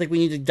Valorant. I don't think we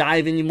need to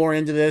dive any more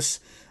into this.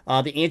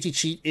 The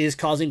anti-cheat is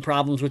causing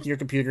problems with your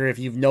computer. If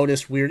you've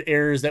noticed weird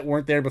errors that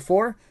weren't there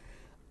before,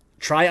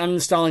 try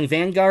uninstalling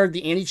Vanguard,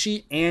 the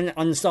anti-cheat, and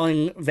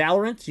uninstalling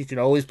Valorant. You can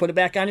always put it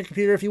back on your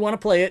computer if you want to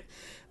play it.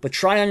 But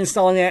try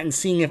uninstalling that and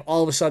seeing if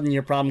all of a sudden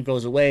your problem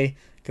goes away,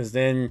 because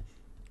then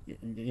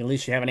at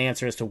least you have an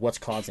answer as to what's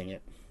causing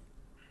it.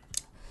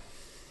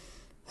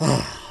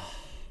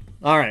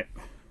 All right,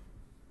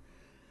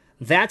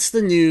 that's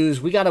the news.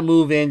 We got to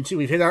move into.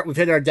 We've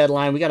hit our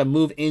deadline. We got to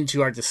move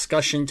into our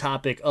discussion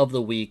topic of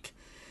the week,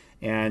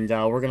 and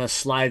we're gonna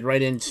slide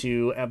right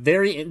into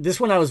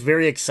this one. I was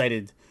very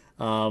excited.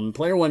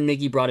 Player One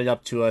Miggy brought it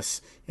up to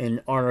us in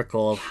an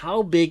article of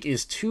how big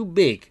is too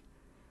big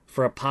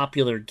for a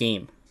popular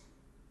game.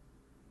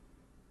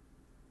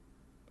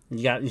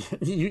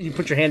 You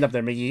put your hand up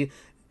there, Miggy.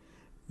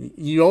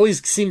 You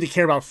always seem to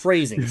care about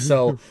phrasing.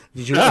 So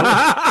did you?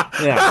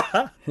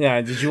 Yeah.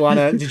 Did you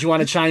want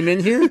to chime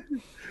in here?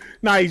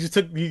 Nah, you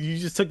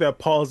just took that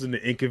pause in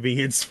the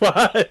inconvenient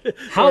spot.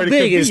 How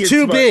big is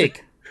too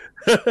big?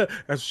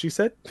 That's what she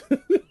said.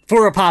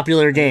 For a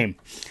popular game.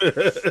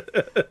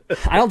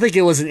 I don't think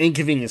it was an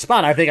inconvenient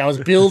spot. I think I was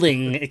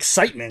building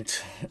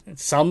excitement.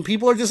 Some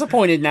people are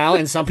disappointed now,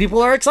 and some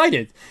people are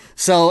excited.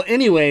 So,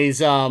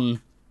 anyways,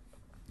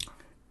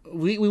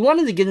 we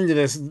wanted to get into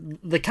this.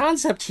 The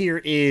concept here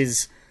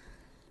is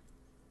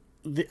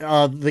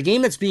the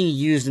game that's being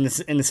used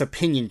in this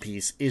opinion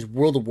piece is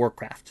World of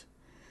Warcraft.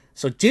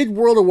 So did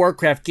World of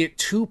Warcraft get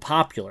too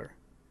popular?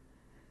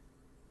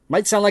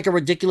 Might sound like a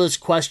ridiculous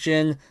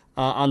question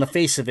on the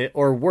face of it,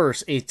 or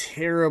worse, a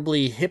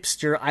terribly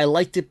hipster, I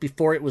liked it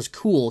before it was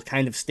cool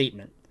kind of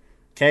statement.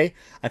 Okay?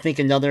 I think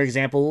another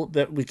example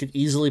that we could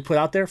easily put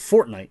out there,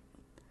 Fortnite.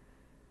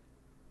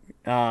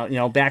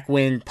 Back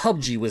when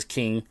PUBG was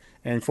king,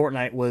 and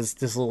Fortnite was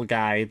this little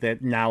guy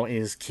that now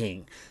is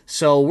king.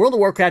 So World of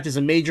Warcraft is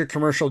a major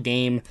commercial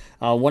game,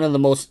 one of the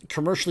most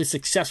commercially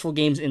successful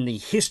games in the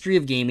history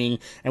of gaming,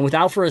 and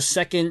without for a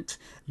second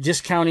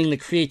discounting the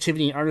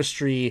creativity and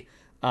artistry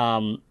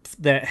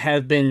that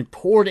have been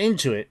poured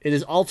into it, it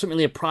is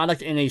ultimately a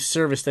product and a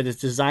service that is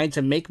designed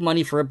to make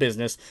money for a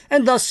business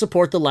and thus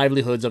support the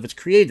livelihoods of its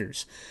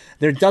creators.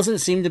 There doesn't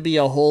seem to be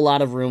a whole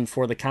lot of room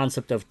for the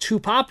concept of too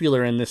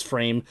popular in this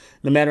frame,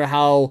 no matter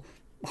how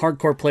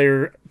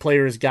hardcore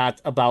players got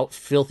about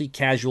filthy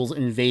casuals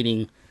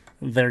invading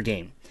their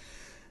game.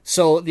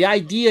 So the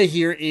idea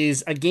here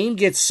is a game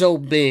gets so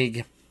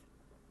big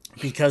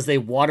because they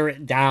water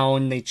it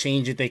down, they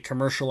change it, they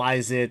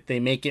commercialize it, they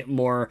make it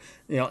more,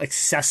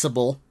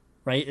 accessible,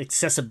 right?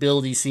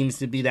 Accessibility seems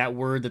to be that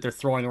word that they're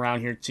throwing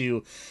around here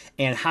too.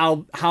 And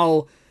how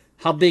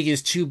big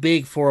is too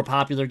big for a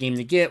popular game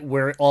to get,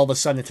 where all of a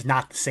sudden it's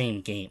not the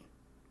same game,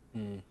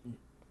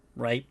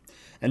 right?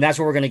 And that's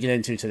what we're going to get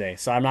into today.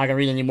 So I'm not going to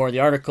read any more of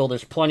the article.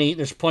 There's plenty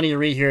to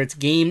read here. It's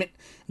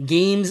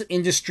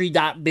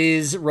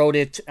gamesindustry.biz wrote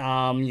it.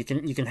 You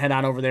can head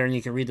on over there and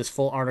you can read this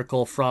full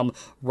article from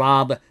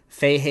Rob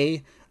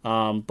Fahey.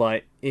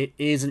 But it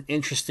is an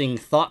interesting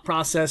thought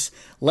process.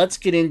 Let's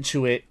get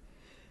into it.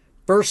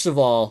 First of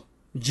all,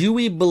 do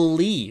we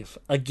believe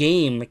a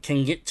game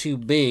can get too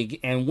big?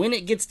 And when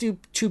it gets too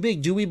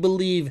big, do we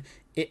believe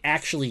it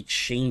actually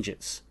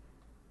changes?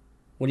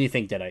 What do you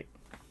think, Deadite?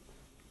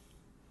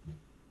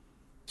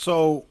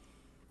 So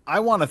I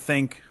want to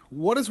think,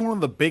 what is one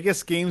of the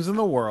biggest games in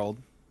the world?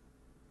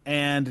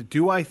 And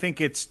do I think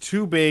it's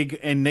too big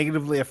and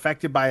negatively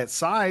affected by its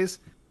size?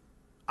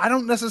 I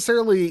don't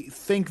necessarily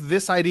think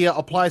this idea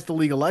applies to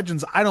League of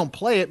Legends. I don't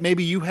play it.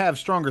 Maybe you have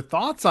stronger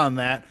thoughts on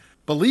that.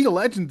 But League of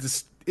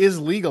Legends is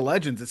League of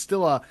Legends. It's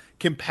still a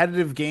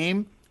competitive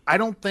game. I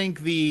don't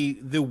think the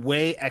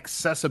way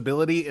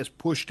accessibility is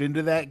pushed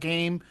into that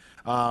game,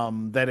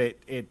 that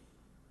it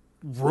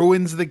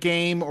ruins the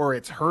game or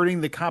it's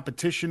hurting the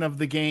competition of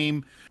the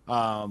game.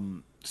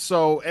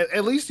 So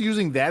at least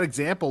using that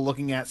example,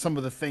 looking at some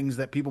of the things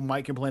that people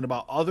might complain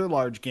about other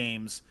large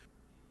games,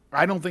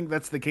 I don't think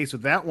that's the case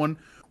with that one.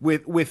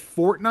 With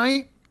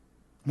Fortnite,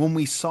 when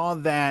we saw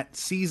that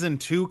season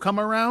 2 come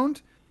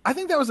around, I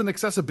think that was an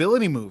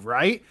accessibility move,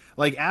 right?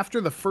 Like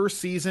after the first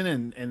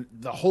season and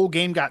the whole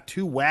game got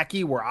too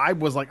wacky where I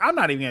was like, I'm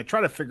not even going to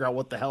try to figure out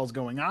what the hell's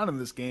going on in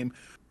this game.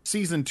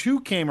 Season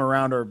 2 came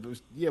around,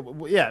 it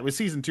was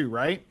season 2,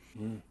 right?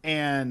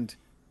 And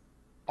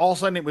all of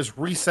a sudden it was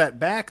reset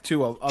back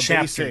to a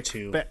basic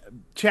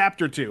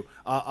chapter 2,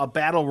 a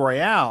battle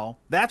royale.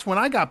 That's when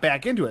I got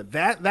back into it.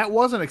 That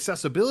was an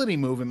accessibility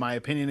move, in my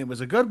opinion. It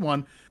was a good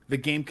one. The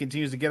game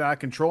continues to get out of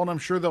control, and I'm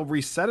sure they'll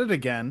reset it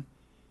again.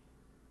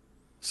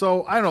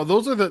 So I don't know.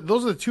 Those are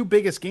the two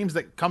biggest games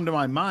that come to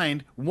my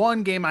mind.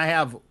 One game I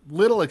have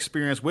little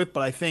experience with,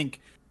 but I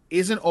think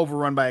isn't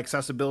overrun by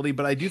accessibility.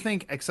 But I do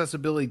think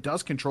accessibility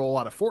does control a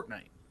lot of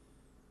Fortnite.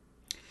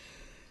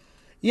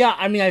 Yeah,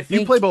 I mean, I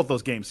think you play both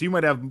those games, so you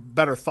might have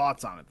better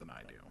thoughts on it than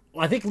I do.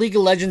 I think League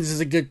of Legends is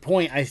a good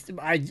point.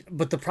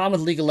 But the problem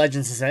with League of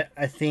Legends is that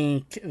I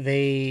think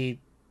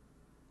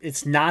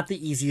it's not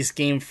the easiest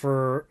game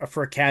for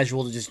a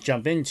casual to just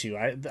jump into.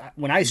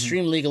 When I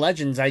stream League of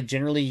Legends, I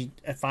generally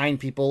find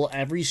people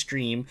every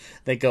stream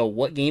that go,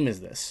 "What game is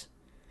this?"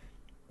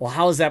 Well,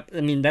 how is that?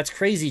 I mean, that's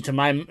crazy in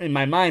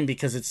my mind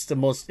because it's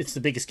the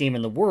biggest game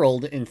in the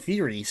world in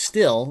theory.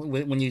 Still,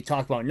 when you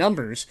talk about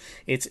numbers,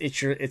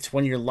 it's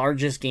one of your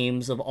largest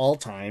games of all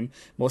time,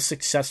 most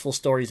successful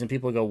stories, and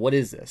people go, "What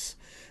is this?"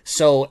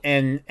 So,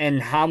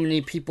 and how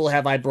many people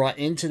have I brought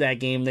into that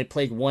game? They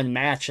played one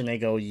match and they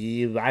go,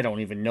 I don't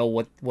even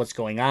know what's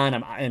going on,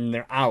 and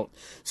they're out.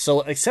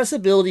 So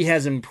accessibility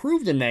has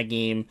improved in that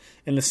game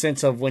in the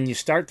sense of when you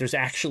start, there's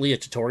actually a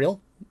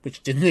tutorial,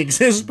 which didn't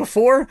exist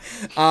before.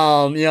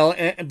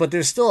 But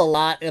there's still a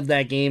lot of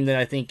that game that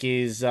I think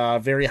is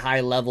very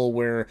high level,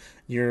 where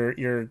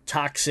your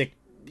toxic,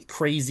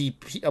 crazy,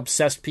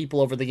 obsessed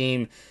people over the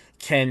game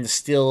can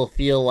still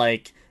feel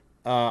like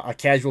a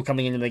casual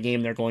coming into the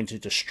game they're going to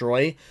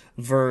destroy,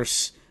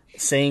 versus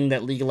saying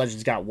that League of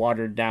Legends got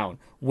watered down.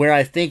 Where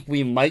I think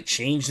we might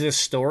change this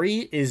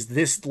story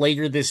is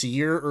later this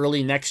year,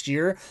 early next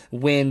year,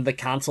 when the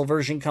console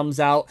version comes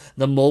out,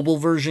 the mobile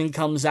version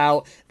comes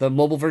out. The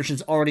mobile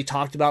version's already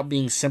talked about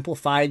being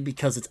simplified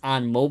because it's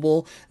on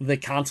mobile. The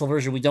console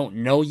version we don't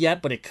know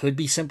yet, but it could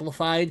be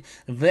simplified.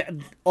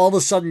 All of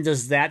a sudden,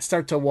 does that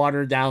start to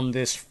water down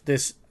this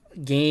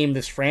game,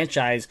 this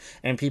franchise,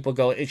 and people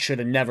go, it should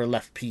have never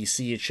left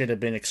PC, it should have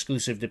been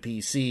exclusive to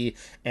PC,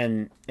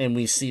 and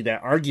we see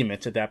that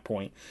argument at that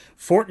point.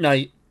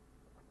 Fortnite,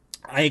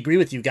 I agree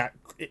with you,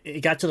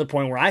 it got to the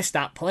point where I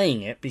stopped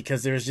playing it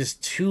because there's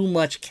just too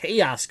much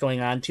chaos going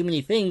on, too many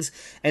things,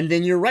 and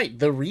then you're right,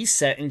 the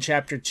reset in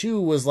Chapter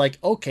 2 was like,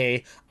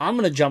 okay, I'm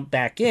going to jump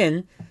back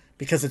in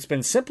because it's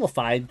been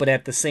simplified, but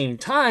at the same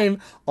time,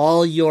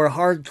 all your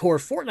hardcore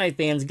Fortnite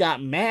fans got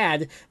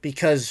mad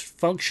because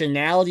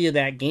functionality of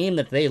that game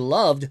that they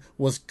loved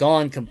was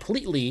gone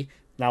completely.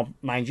 Now,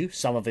 mind you,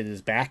 some of it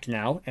is back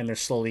now, and they're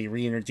slowly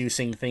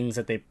reintroducing things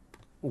that they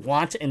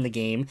want in the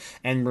game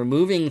and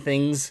removing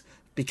things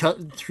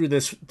because through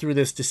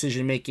this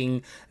decision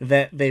making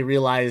that they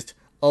realized,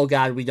 oh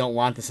God, we don't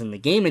want this in the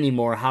game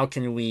anymore. How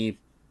can we,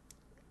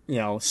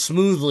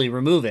 smoothly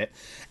remove it?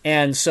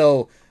 And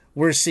so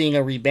we're seeing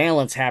a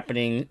rebalance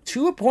happening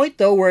to a point,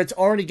 though, where it's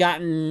already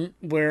gotten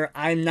where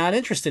I'm not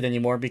interested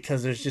anymore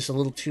because there's just a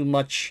little too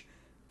much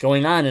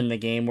going on in the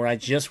game where I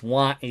just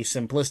want a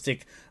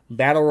simplistic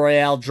battle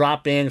royale,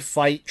 drop in,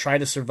 fight, try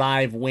to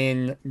survive,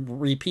 win,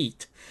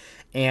 repeat.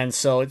 And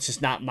so it's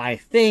just not my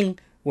thing,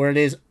 where it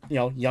is,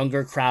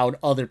 younger crowd,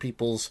 other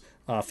people's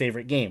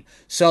favorite game.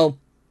 So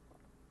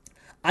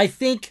I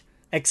think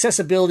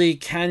accessibility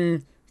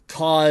can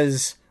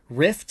cause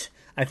rift.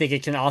 I think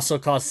it can also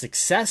cause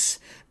success,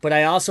 but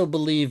I also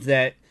believe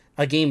that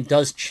a game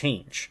does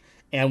change.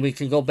 And we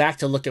can go back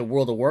to look at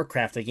World of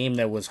Warcraft, a game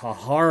that was a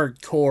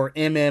hardcore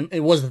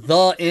it was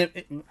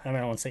I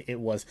don't want to say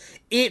it was.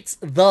 It's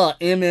the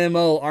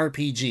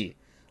MMORPG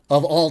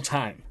of all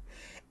time.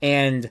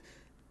 And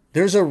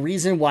there's a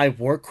reason why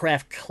World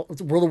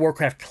of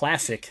Warcraft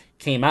Classic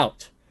came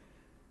out.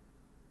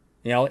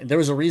 There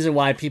was a reason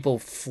why people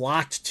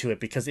flocked to it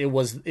because it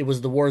was the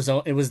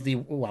Warzone. It was the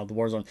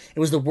Warzone. It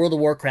was the World of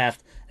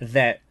Warcraft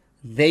that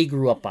they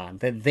grew up on,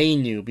 that they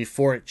knew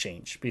before it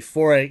changed,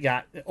 before it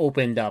got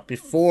opened up,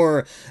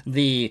 before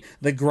the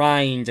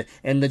grind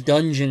and the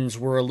dungeons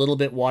were a little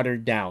bit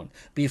watered down,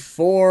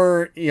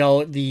 before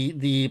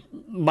the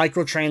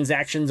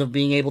microtransactions of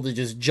being able to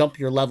just jump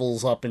your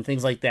levels up and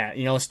things like that.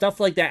 Stuff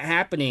like that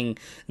happening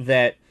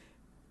that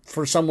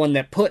for someone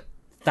that put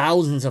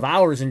thousands of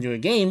hours into a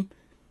game.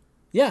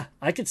 Yeah,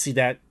 I could see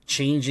that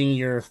changing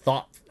your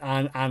thought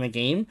on a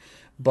game.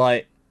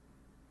 But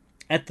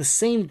at the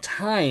same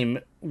time,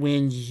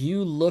 when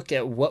you look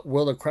at what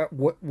World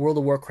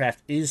of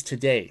Warcraft is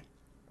today,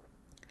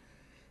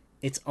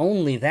 it's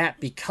only that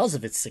because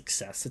of its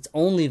success. It's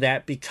only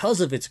that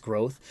because of its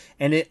growth,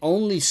 and it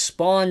only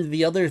spawned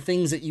the other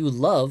things that you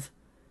love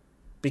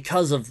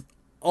because of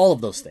all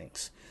of those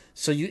things.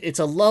 So it's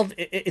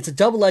a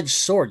double-edged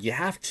sword. You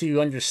have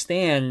to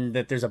understand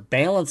that there's a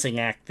balancing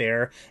act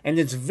there, and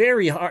it's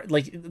very hard.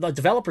 Like, the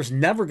developer's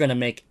never going to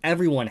make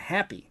everyone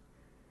happy.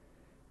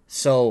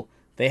 So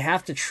they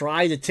have to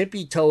try to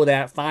tippy-toe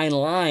that fine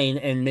line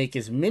and make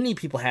as many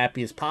people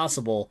happy as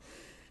possible.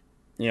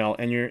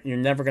 And you're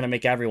never going to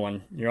make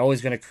everyone. You're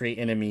always going to create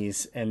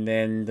enemies, and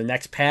then the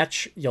next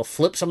patch, you'll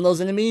flip some of those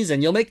enemies,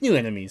 and you'll make new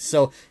enemies.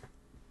 So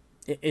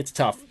it's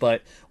tough.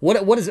 But what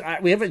is?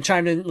 We haven't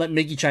let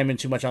Miggy chime in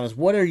too much on this.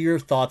 What are your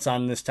thoughts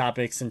on this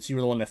topic, since you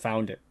were the one that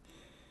found it?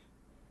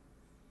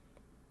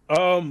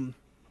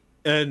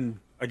 And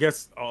I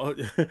guess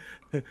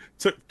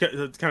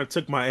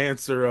took my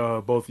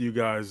answer. Both of you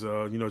guys,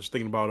 just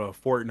thinking about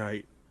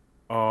Fortnite.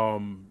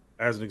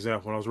 As an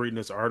example, when I was reading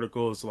this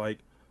article, it's like.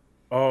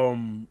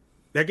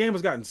 That game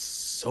has gotten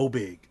so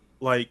big.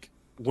 Like,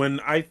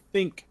 when I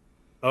think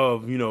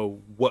of,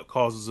 what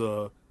causes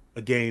a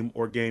game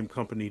or game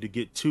company to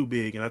get too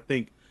big, and I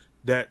think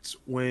that's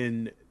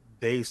when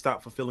they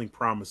stop fulfilling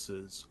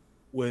promises,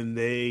 when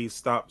they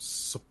stop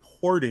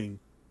supporting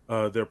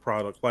their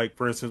product. Like,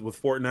 for instance,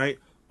 with Fortnite,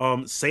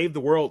 Save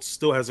the World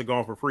still hasn't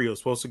gone for free. It was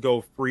supposed to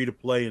go free to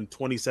play in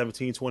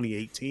 2017,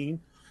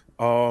 2018.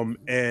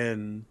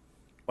 And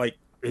like,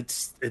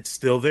 it's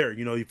still there.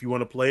 If you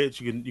want to play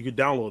it, you can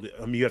download it.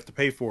 You have to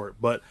pay for it,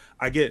 but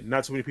I get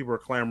not so many people are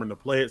clamoring to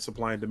play it.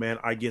 Supply and demand.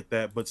 I get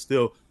that, but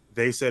still,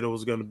 they said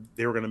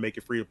they were gonna make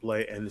it free to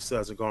play, and it still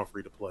hasn't gone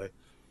free to play.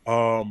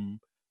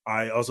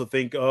 I also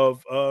think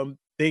of Grand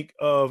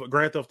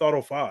Theft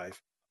Auto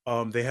 5.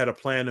 They had a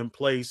plan in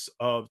place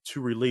to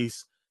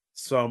release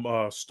some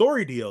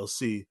story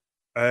DLC,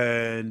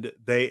 and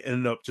they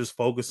ended up just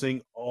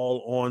focusing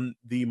all on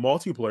the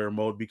multiplayer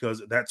mode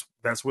because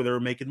that's where they were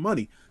making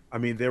money. I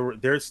mean,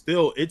 it's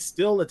still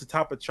at the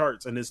top of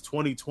charts, and it's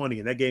 2020,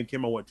 and that game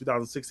came out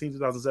 2016,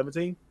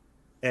 2017,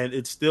 and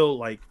it's still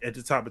like at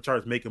the top of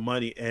charts making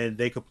money, and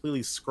they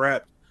completely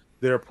scrapped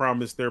their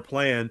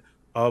plan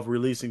of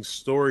releasing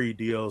story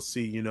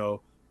DLC.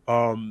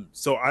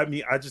 So I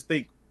mean, I just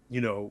think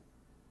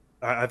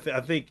I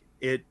think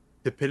it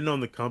depending on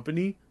the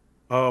company.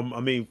 I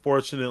mean,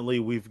 fortunately,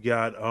 we've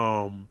got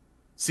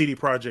CD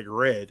Projekt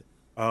Red.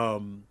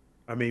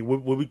 I mean,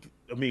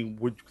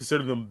 would you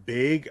consider them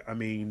big? I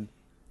mean,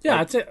 yeah,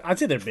 I'd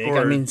say they're big.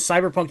 I mean,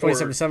 Cyberpunk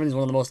 2077 is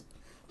one of the most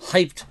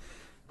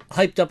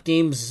hyped up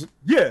games.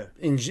 Yeah,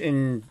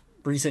 in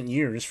recent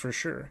years, for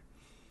sure.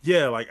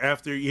 Yeah, like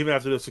even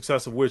after the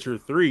success of Witcher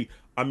 3,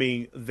 I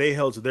mean, they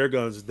held to their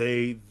guns.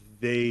 They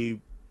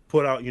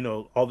put out,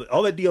 all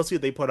that DLC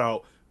that they put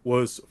out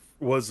was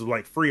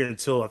like free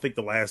until I think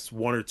the last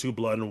one or two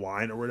Blood and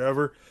Wine or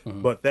whatever.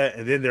 Mm-hmm. But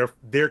and then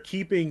they're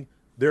keeping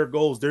their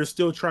goals. They're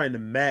still trying to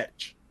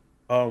match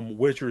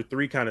Witcher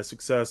 3 kind of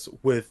success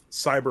with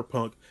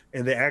Cyberpunk,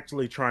 and they're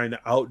actually trying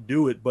to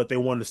outdo it, but they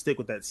want to stick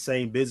with that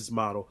same business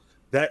model.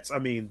 That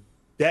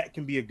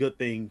can be a good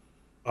thing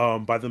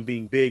by them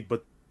being big,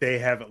 but they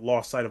haven't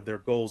lost sight of their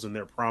goals and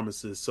their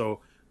promises. So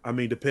I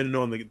mean, depending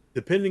on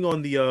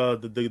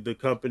the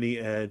company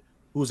and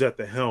who's at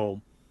the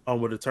helm,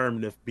 will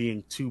determine if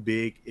being too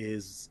big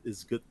is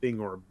a good thing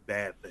or a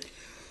bad thing.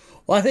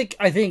 Well,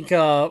 I think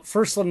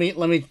first let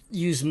me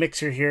use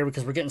Mixer here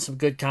because we're getting some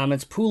good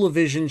comments. Pool of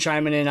Vision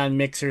chiming in on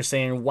Mixer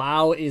saying,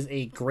 WoW is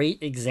a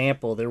great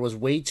example. There was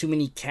way too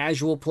many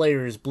casual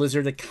players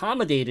Blizzard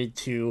accommodated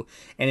to,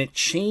 and it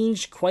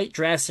changed quite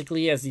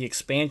drastically as the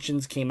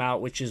expansions came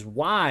out, which is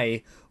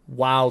why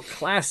WoW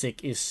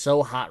Classic is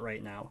so hot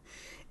right now.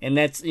 And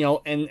that's,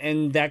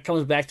 and that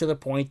comes back to the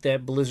point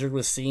that Blizzard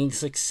was seeing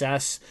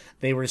success.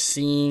 They were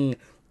seeing,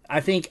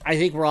 I think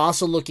we're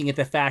also looking at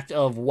the fact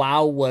of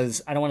WoW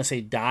was, I don't want to say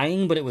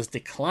dying, but it was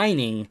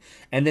declining.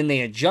 And then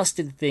they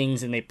adjusted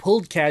things and they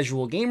pulled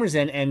casual gamers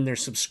in, and their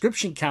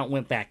subscription count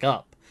went back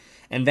up.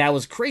 And that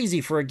was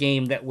crazy for a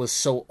game that was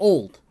so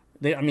old.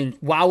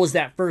 WoW was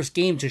that first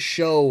game to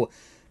show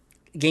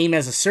game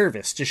as a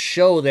service, to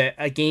show that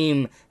a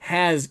game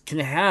can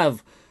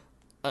have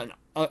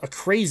a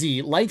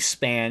crazy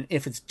lifespan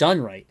if it's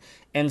done right.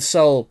 And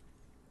so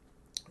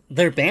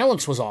their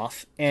balance was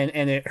off, and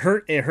it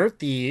hurt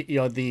the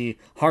the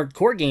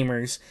hardcore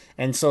gamers,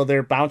 and so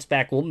their bounce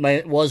back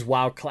was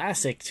WoW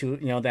Classic to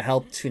that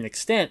helped to an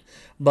extent.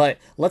 But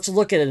let's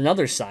look at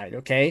another side,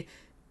 okay?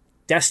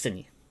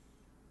 Destiny.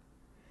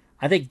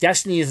 I think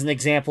Destiny is an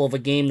example of a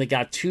game that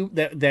got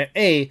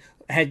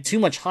had too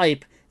much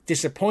hype,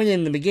 disappointed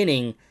in the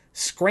beginning,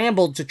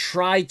 scrambled to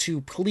try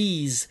to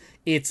please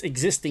its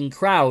existing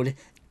crowd,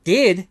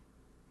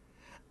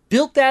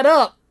 built that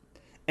up,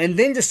 and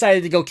then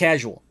decided to go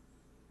casual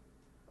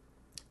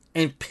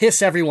and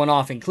piss everyone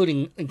off,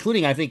 including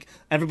I think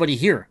everybody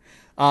here.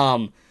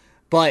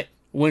 But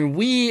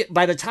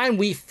by the time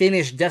we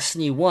finished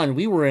Destiny 1,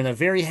 we were in a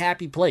very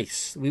happy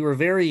place. We were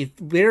very,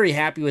 very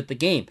happy with the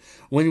game.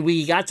 When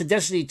we got to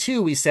Destiny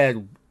 2, we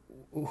said,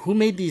 who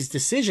made these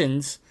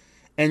decisions?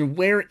 And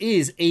where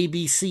is A,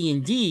 B, C,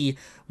 and D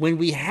when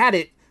we had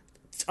it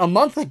a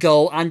month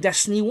ago on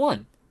Destiny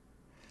 1?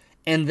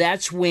 And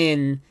that's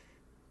when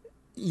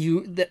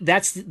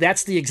that's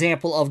the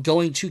example of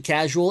going too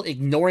casual,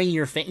 ignoring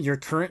your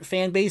current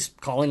fan base,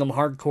 calling them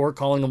hardcore,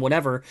 calling them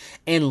whatever,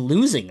 and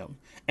losing them.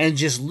 And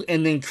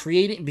then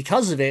creating,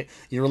 because of it,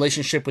 your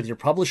relationship with your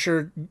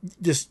publisher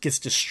just gets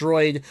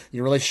destroyed.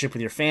 Your relationship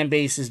with your fan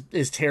base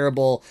is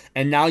terrible.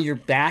 And now you're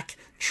back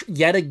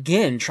yet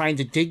again trying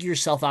to dig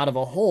yourself out of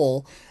a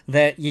hole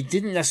that you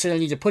didn't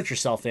necessarily need to put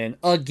yourself in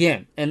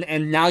again.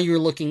 And now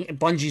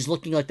Bungie's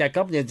looking like that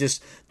company that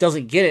just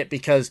doesn't get it,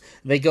 because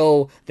they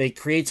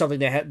create something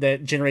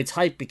that generates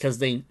hype because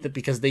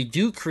they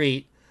do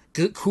create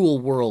good, cool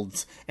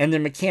worlds, and their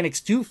mechanics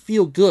do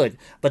feel good,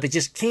 but they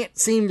just can't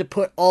seem to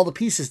put all the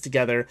pieces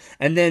together,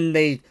 and then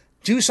they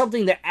do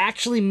something that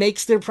actually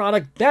makes their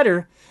product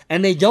better,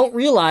 and they don't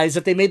realize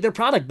that they made their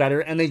product better,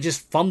 and they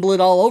just fumble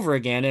it all over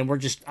again, and we're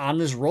just on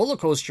this roller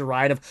coaster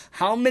ride of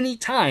how many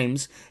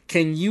times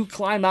can you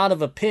climb out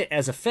of a pit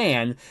as a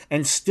fan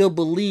and still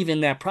believe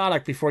in that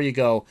product before you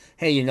go,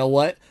 hey, you know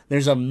what?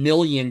 There's a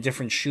million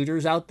different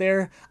shooters out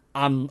there.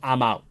 I'm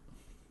out.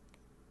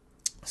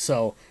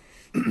 So,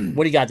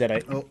 what do you got,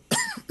 Deadite? Oh,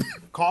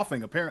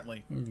 coughing,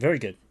 apparently. Very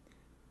good.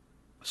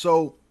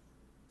 So,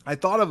 I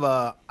thought of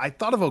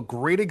a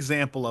great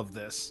example of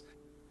this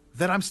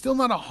that I'm still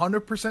not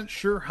 100%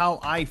 sure how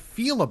I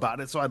feel about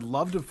it. So I'd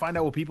love to find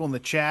out what people in the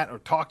chat or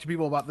talk to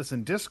people about this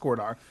in Discord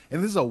are.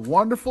 And this is a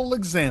wonderful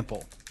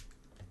example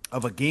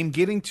of a game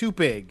getting too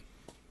big.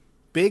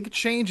 Big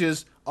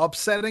changes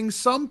upsetting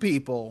some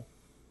people,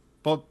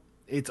 but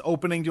it's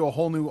opening to a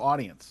whole new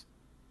audience.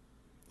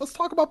 Let's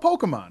talk about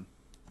Pokemon.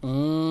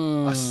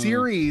 A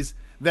series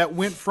that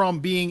went from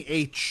being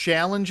a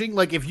challenging,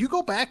 like if you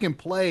go back and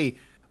play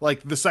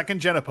like the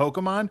second gen of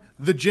Pokemon,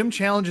 the gym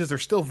challenges are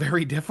still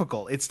very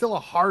difficult. It's still a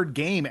hard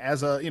game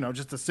as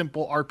just a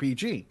simple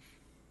RPG.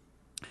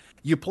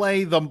 You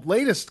play the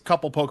latest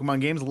couple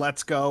Pokemon games,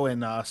 Let's Go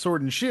and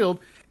Sword and Shield,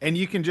 and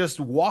you can just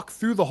walk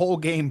through the whole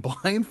game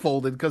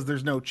blindfolded because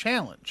there's no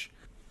challenge.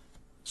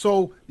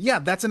 So yeah,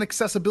 that's an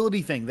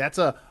accessibility thing. That's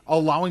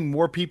allowing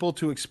more people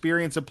to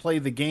experience and play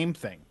the game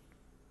thing.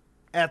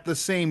 At the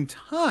same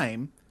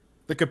time,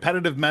 the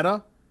competitive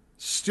meta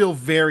still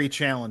very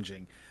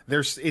challenging.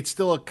 It's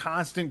still a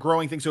constant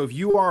growing thing. So if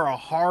you are a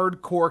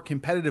hardcore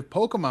competitive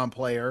Pokemon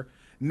player,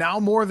 now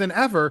more than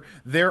ever,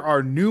 there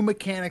are new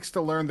mechanics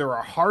to learn. There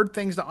are hard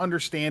things to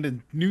understand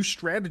and new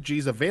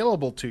strategies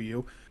available to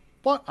you.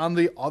 But on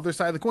the other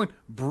side of the coin,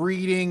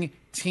 breeding,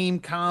 team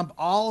comp,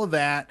 all of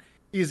that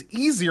is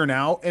easier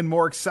now and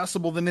more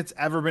accessible than it's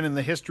ever been in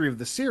the history of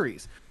the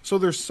series. So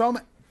there's some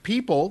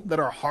people that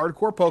are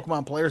hardcore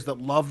Pokemon players that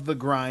loved the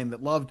grind,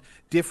 that loved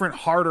different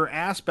harder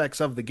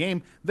aspects of the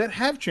game that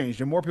have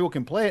changed and more people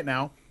can play it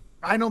now.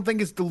 I don't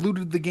think it's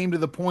diluted the game to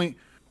the point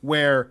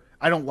where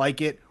I don't like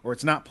it or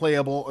it's not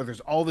playable or there's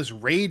all this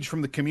rage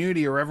from the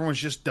community or everyone's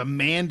just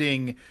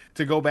demanding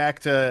to go back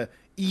to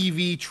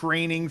EV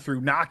training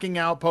through knocking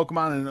out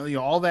Pokemon and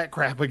all that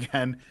crap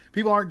again.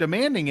 People aren't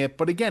demanding it,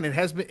 but again,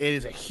 it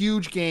is a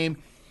huge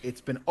game. It's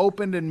been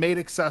opened and made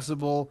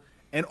accessible.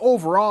 And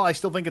overall, I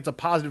still think it's a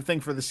positive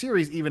thing for the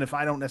series, even if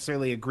I don't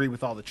necessarily agree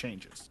with all the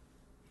changes.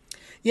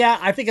 Yeah,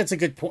 I think it's a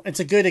good point. It's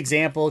a good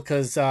example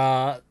because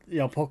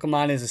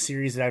Pokemon is a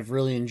series that I've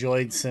really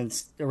enjoyed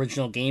since the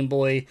original Game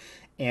Boy,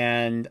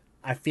 and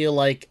I feel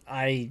like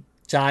I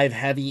dive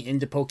heavy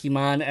into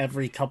Pokemon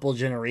every couple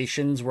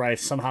generations where I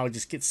somehow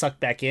just get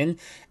sucked back in,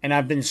 and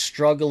I've been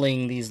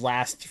struggling these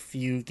last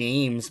few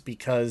games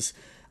because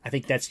I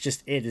think that's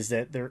just it. Is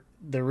that there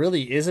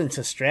really isn't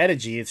a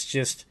strategy. It's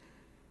just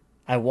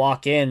I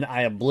walk in,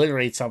 I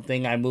obliterate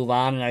something, I move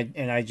on,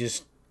 and I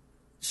just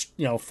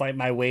fight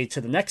my way to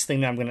the next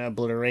thing that I'm going to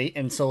obliterate.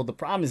 And so the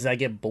problem is I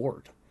get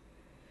bored,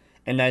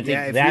 and I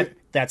think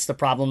that's the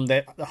problem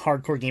that the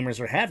hardcore gamers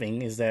are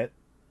having is that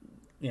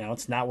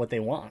it's not what they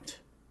want.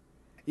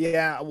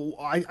 Yeah,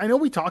 I know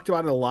we talked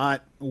about it a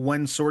lot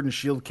when Sword and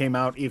Shield came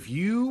out. If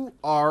you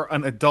are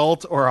an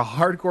adult or a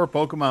hardcore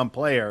Pokemon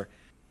player,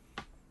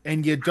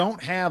 and you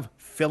don't have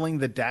filling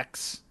the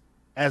decks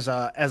as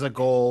a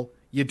goal,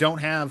 you don't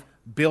have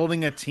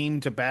building a team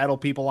to battle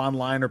people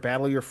online or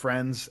battle your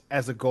friends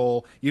as a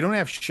goal, you don't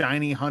have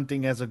shiny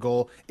hunting as a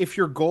goal. If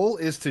your goal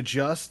is to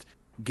just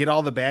get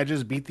all the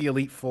badges, beat the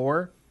Elite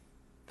Four,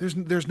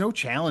 there's no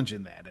challenge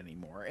in that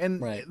anymore. And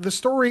right. The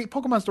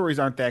Pokemon stories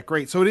aren't that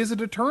great, so it is a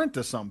deterrent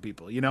to some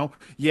people. You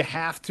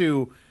have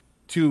to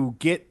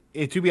get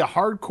it to be a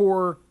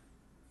hardcore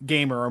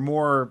gamer or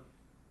more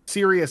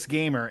serious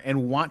gamer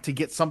and want to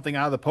get something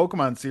out of the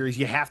Pokemon series.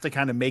 You have to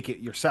kind of make it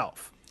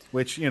yourself.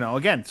 Which,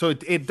 again, so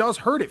it does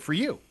hurt it for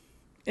you.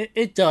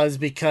 It does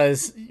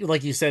because,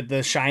 like you said, the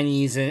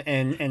shinies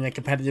and the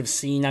competitive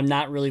scene, I'm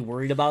not really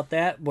worried about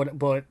that.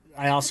 But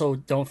I also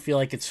don't feel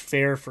like it's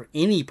fair for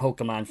any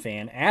Pokemon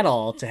fan at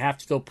all to have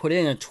to go put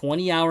in a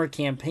 20-hour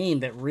campaign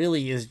that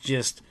really is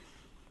just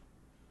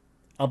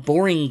a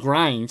boring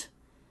grind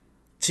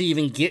to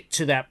even get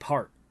to that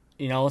part.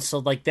 So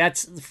like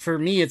that's, for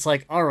me, it's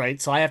like, all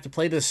right, so I have to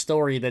play this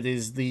story that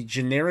is the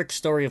generic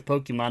story of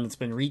Pokemon that's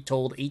been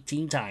retold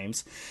 18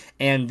 times.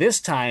 And this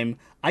time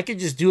I could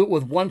just do it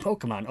with one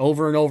Pokemon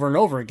over and over and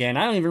over again.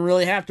 I don't even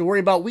really have to worry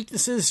about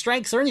weaknesses,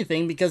 strengths, or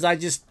anything, because I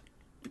just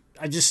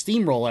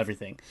steamroll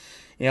everything.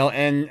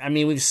 And I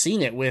mean, we've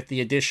seen it with the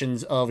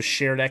additions of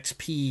shared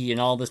XP and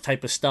all this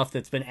type of stuff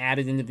that's been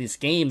added into this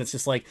game. That's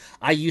just like,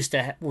 I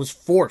was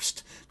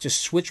forced to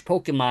switch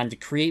Pokemon to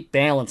create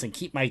balance and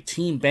keep my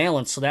team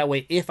balanced. So that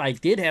way, if I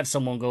did have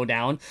someone go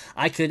down,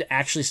 I could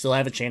actually still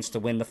have a chance to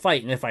win the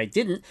fight. And if I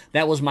didn't,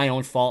 that was my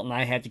own fault. And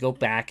I had to go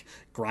back,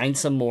 grind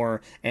some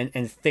more,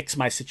 and fix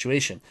my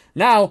situation.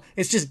 Now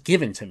it's just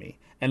given to me.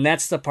 And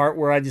that's the part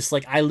where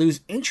I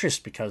lose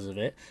interest because of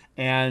it.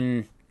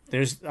 And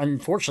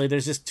unfortunately,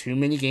 there's just too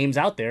many games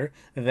out there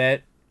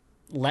that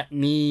let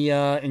me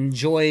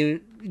enjoy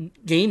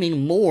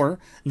gaming more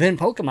than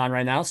Pokemon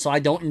right now, so I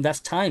don't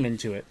invest time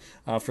into it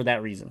for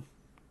that reason.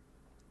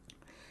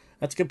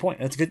 That's a good point.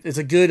 That's good. It's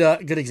a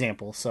good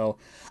example. So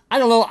I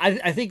don't know.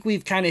 I think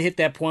we've kind of hit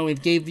that point. We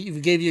gave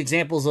you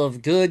examples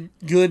of good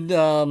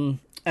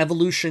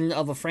evolution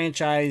of a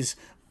franchise,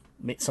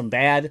 some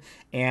bad,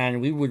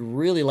 and we would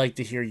really like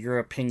to hear your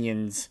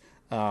opinions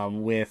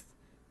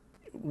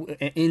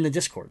in the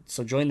Discord.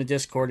 So join the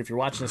Discord. If you're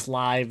watching this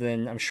live,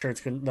 then I'm sure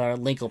the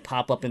link will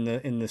pop up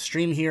in the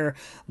stream here.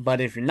 But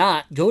if you're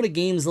not, go to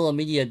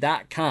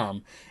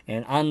GameZillaMedia.com,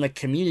 and on the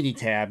community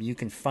tab, you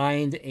can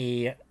find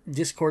a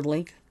Discord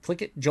link.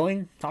 Click it,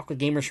 join, talk with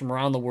gamers from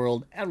around the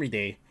world every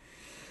day.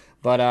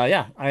 But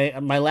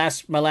my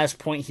last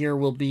point here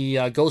will be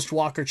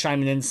Ghostwalker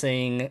chiming in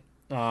saying,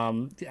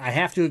 I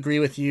have to agree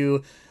with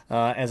you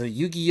as a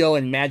Yu-Gi-Oh!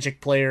 And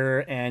Magic player,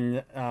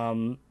 and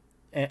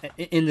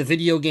in the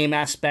video game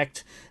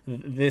aspect,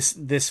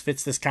 this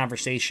fits this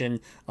conversation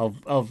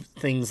of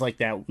things like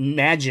that.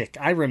 Magic.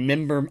 I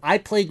remember I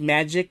played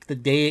Magic the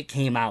day it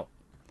came out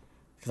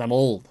because I'm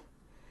old.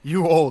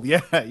 You old,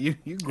 yeah. You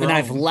grown. And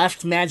I've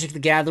left Magic the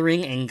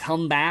Gathering and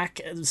come back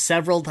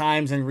several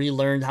times and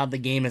relearned how the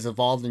game has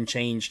evolved and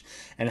changed,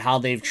 and how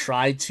they've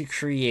tried to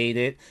create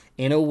it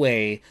in a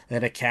way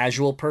that a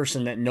casual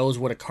person that knows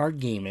what a card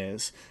game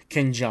is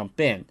can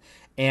jump in.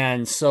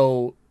 And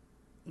so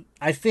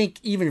I think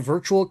even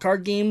virtual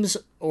card games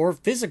or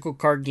physical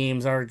card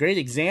games are a great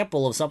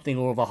example of something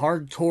of a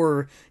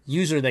hardcore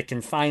user that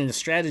can find a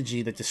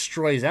strategy that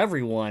destroys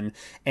everyone,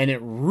 and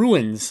it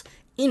ruins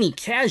any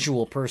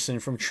casual person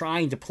from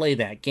trying to play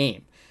that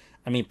game.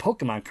 I mean,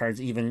 Pokemon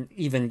cards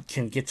even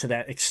can get to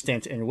that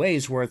extent in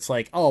ways where it's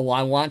like, oh, well,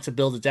 I want to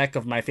build a deck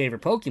of my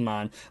favorite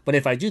Pokemon, but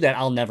if I do that,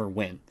 I'll never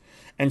win.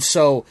 And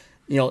so,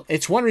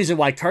 it's one reason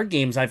why card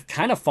games I've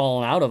kind of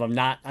fallen out of.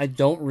 I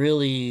don't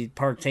really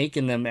partake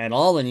in them at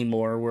all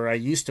anymore, where I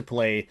used to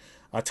play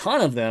a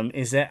ton of them,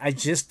 is that I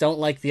just don't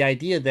like the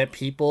idea that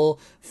people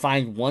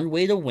find one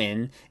way to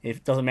win.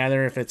 It doesn't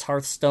matter if it's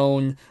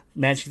Hearthstone,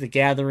 Magic the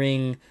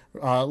Gathering,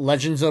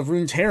 Legends of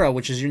Runeterra,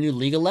 which is your new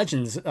League of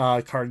Legends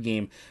card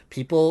game.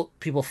 People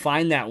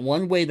find that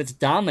one way that's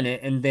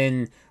dominant, and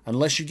then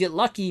unless you get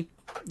lucky,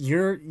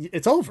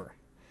 it's over.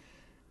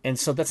 And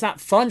so that's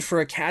not fun for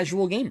a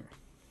casual gamer.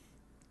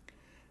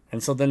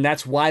 And so then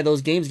that's why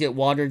those games get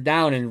watered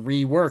down and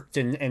reworked,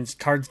 and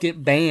cards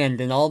get banned,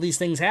 and all these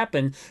things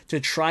happen to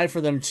try for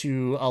them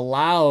to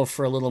allow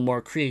for a little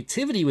more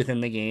creativity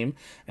within the game.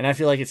 And I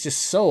feel like it's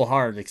just so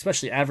hard,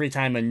 especially every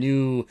time a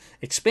new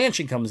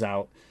expansion comes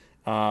out.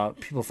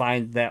 People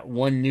find that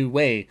one new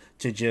way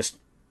to just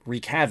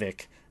wreak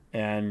havoc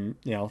and,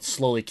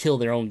 slowly kill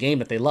their own game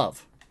that they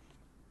love.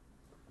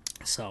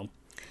 So,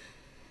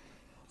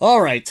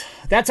 all right,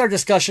 that's our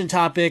discussion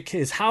topic,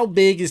 is how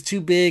big is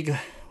too big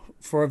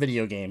for a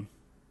video game.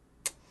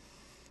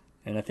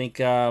 And I think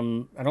I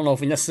don't know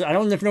if we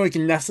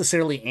can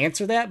necessarily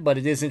answer that, but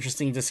it is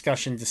interesting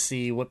discussion to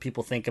see what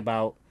people think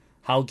about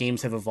how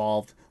games have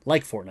evolved,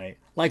 like Fortnite,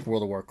 like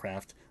World of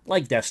Warcraft,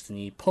 like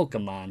Destiny,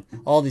 Pokemon,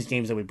 all these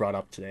games that we brought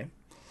up today.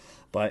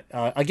 But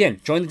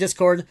again, join the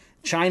Discord,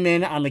 chime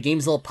in on the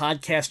Gamezilla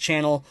podcast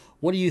channel.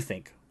 What do you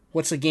think?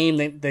 What's a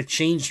game that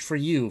changed for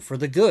you, for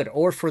the good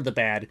or for the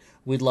bad?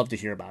 We'd love to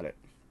hear about it.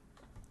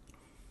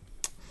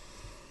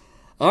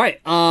 All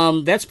right,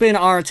 that's been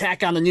our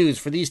attack on the news.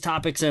 For these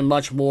topics and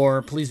much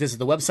more, please visit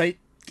the website,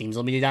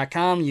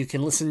 GameZillaMedia.com. You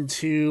can listen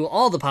to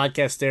all the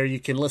podcasts there. You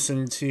can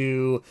listen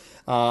to,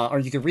 or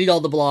you can read all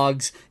the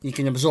blogs. You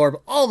can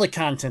absorb all the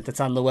content that's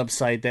on the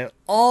website that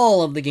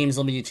all of the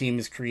Gamezilla Media team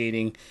is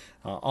creating,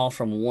 all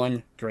from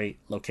one great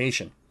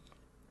location.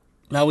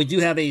 Now, we do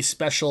have a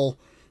special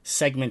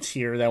segment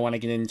here that I want to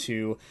get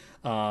into.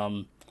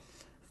 For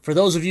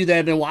those of you that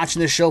have been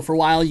watching this show for a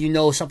while, you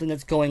know something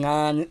that's going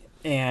on.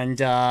 And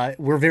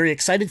we're very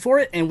excited for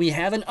it, and we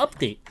have an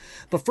update.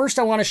 But first,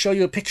 I want to show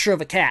you a picture of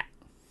a cat.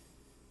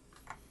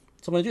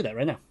 So I'm going to do that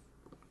right now.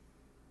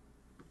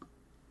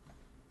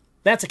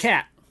 That's a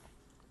cat.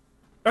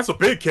 That's a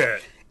big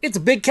cat. It's a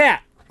big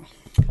cat.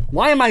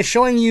 Why am I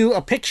showing you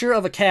a picture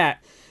of a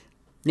cat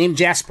named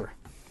Jasper,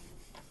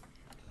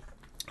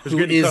 who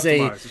is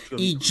a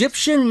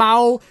Egyptian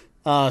Mao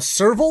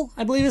serval,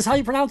 I believe is how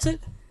you pronounce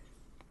it.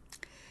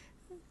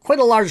 Quite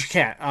a large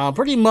cat.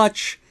 Pretty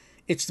much,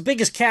 it's the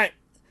biggest cat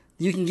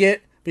you can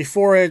get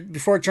before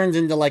it turns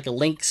into like a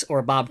lynx or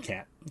a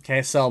bobcat.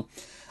 Okay, so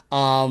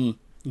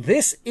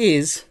this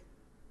is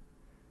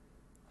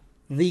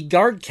the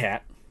guard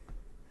cat,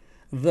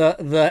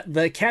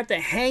 the cat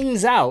that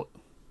hangs out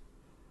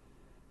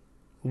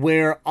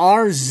where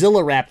our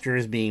Zilloraptor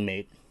is being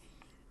made.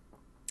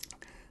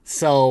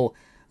 So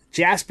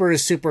Jasper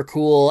is super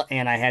cool,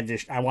 and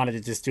I wanted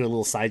to just do a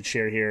little side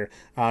share here.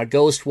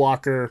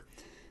 Ghostwalker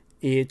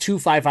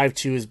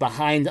 2552 is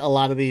behind a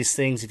lot of these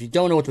things. If you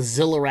don't know what the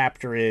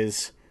Zilloraptor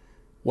is,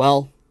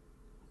 well,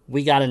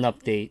 we got an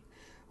update.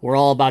 We're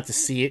all about to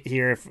see it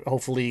here.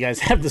 Hopefully you guys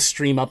have the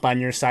stream up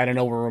on your side. I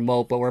know we're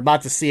remote, but we're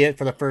about to see it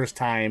for the first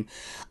time.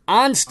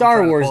 On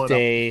Star Wars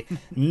Day,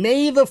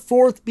 May the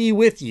 4th be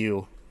with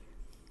you,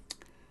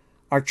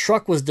 our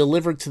truck was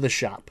delivered to the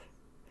shop.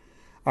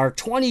 Our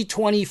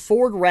 2020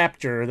 Ford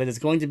Raptor that is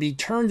going to be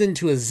turned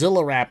into a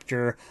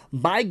Zilloraptor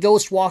by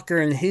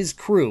Ghostwalker and his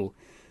crew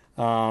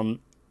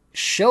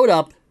showed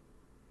up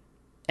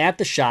at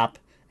the shop,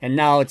 and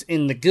now it's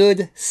in the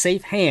good,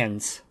 safe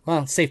hands,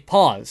 safe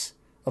paws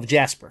of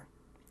Jasper.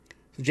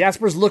 So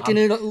Jasper's looking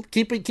at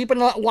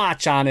keeping a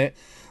watch on it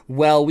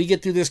while we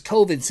get through this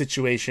COVID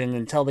situation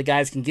until the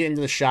guys can get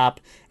into the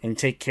shop and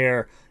take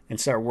care and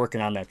start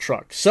working on that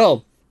truck.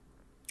 So,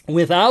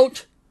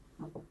 without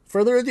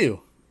further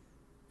ado,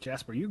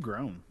 Jasper, you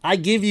grown. I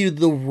give you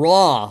the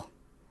raw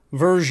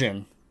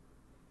version.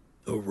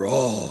 The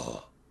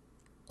raw.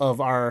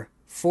 Of our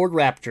Ford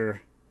Raptor.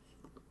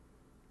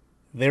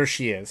 There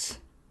she is.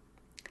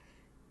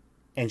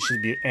 And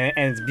and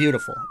it's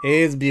beautiful. It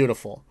is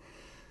beautiful.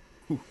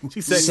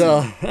 She's sexy.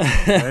 So,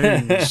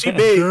 she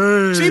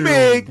big. She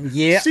big.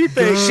 Yeah. She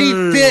thick.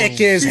 She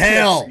thick as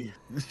hell.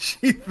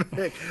 She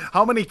thick.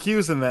 How many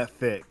Q's in that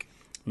thick?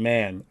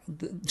 Man,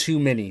 too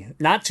many.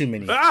 Not too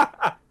many.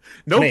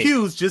 No Mate.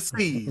 Q's, just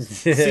C's.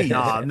 C's.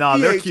 No,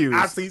 they're Q's.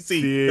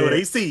 ICC. No,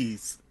 they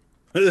C's.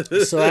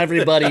 So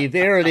everybody,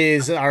 there it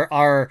is.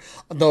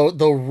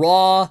 The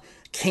raw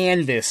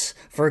canvas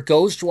for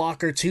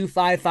Ghostwalker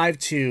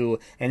 2552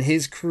 and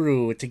his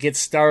crew to get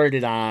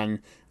started on.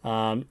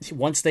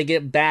 Once they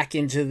get back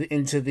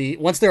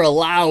once they're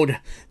allowed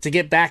to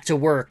get back to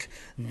work,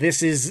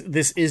 this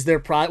is their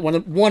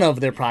one of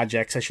their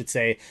projects, I should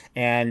say,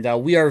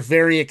 and we are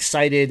very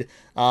excited.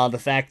 The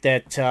fact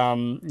that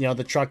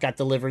the truck got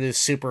delivered is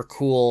super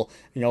cool.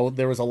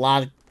 There was a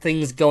lot of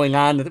things going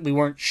on that we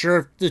weren't sure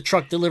if the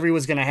truck delivery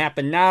was going to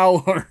happen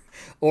now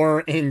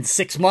or in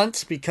 6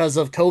 months because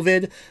of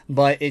COVID,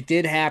 but it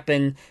did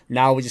happen.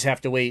 Now we just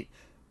have to wait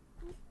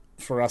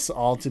for us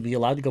all to be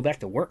allowed to go back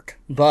to work.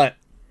 But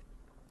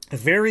a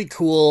very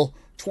cool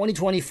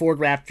 2020 Ford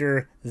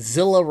Raptor,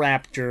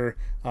 Zilloraptor,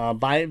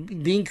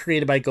 being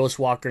created by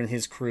Ghostwalker and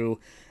his crew.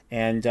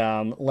 And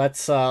I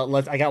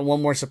got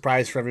one more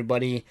surprise for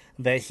everybody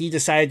that he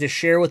decided to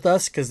share with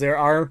us, because there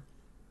are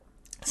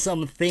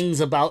some things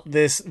about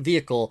this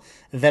vehicle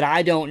that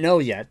I don't know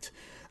yet,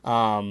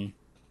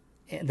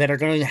 that are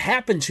going to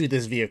happen to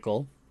this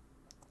vehicle.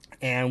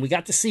 And we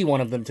got to see one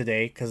of them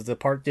today because the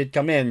part did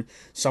come in.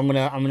 So I'm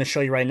gonna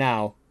show you right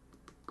now.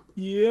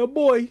 Yeah,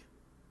 boy.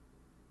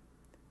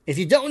 If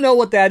you don't know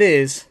what that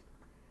is,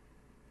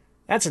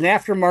 that's an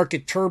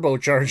aftermarket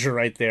turbocharger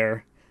right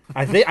there.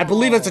 I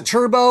believe it's a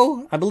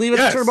turbo. I believe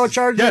it's a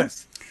turbocharger.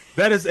 Yes.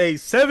 That is a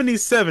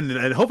 77,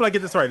 and hopefully I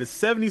get this right. It's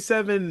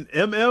 77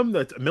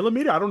 that's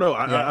millimeter. I don't know.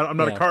 I'm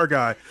not a car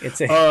guy. It's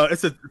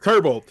a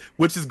turbo,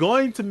 which is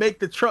going to make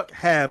the truck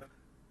have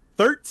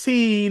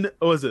 13.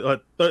 What was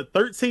it?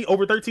 13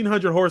 over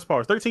 1300 horsepower.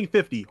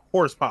 1350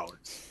 horsepower.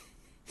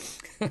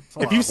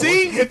 If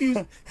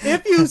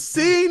you've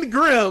seen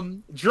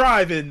Grim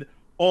driving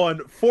on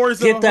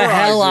Forza Get the Horizon,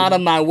 hell out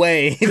of my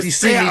way if you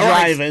see me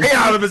driving. Stay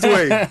out of his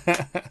way.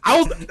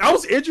 I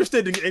was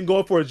interested in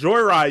going for a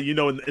joyride,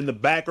 in the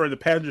back or in the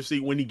passenger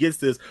seat when he gets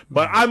this,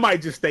 but I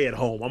might just stay at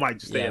home.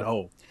 At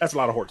home. That's a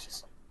lot of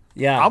horses.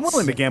 Yeah, I'm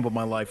willing to gamble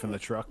my life in the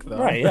truck, though.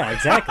 Right? Yeah,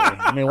 exactly.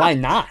 I mean, why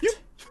not?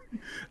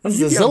 This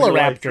is a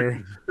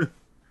Zilloraptor.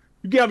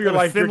 You give your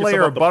life a thin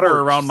layer of butter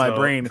around my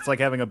brain. It's like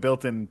having a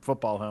built-in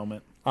football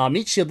helmet.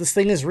 Meat Shield, this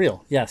thing is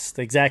real. Yes,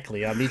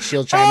 exactly. Meat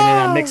Shield chiming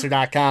in on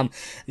Mixer.com.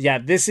 Yeah,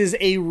 this is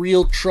a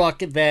real truck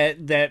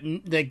that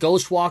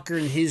Ghostwalker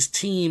and his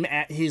team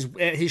at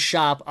his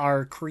shop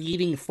are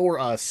creating for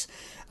us.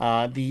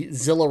 The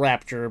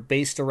Zilloraptor,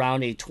 based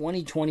around a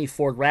 2020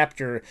 Ford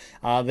Raptor.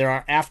 There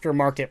are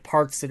aftermarket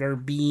parts that are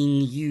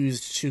being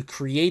used to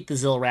create the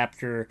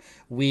Zilloraptor.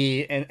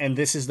 And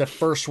this is the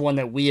first one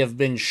that we have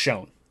been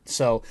shown.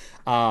 So,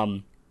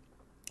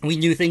 we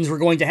knew things were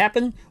going to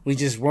happen. We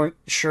just weren't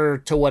sure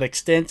to what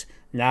extent.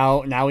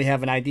 Now we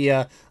have an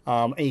idea.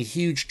 A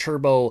huge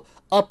turbo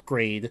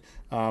upgrade,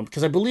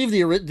 because I believe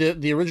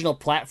the original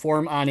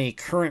platform on a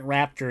current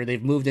Raptor,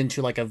 they've moved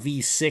into like a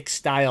V6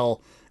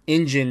 style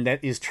engine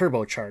that is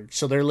turbocharged.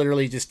 So they're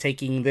literally just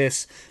taking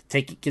this,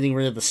 getting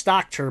rid of the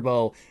stock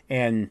turbo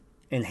and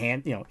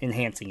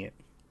enhancing it.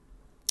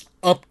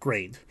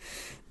 Upgrade.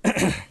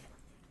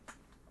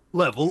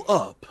 Level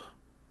up.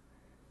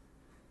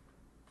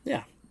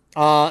 Yeah.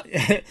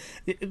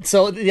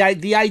 So the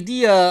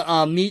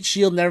idea, Meat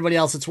Shield and everybody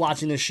else that's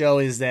watching the show,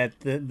 is that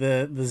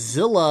the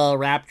Zilla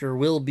Raptor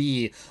will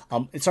be,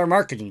 it's our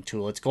marketing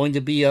tool. It's going to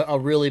be a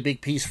really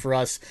big piece for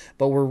us,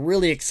 but we're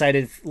really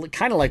excited,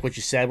 kind of like what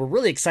you said, we're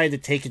really excited to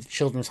take it to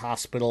Children's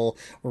Hospital.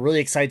 We're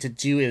really excited to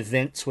do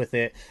events with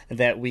it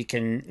that we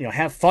can,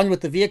 have fun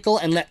with the vehicle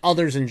and let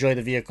others enjoy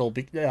the vehicle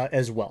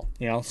as well.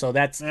 So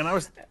that's,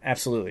 and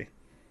absolutely.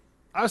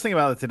 I was thinking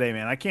about it today,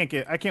 man. I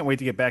can't wait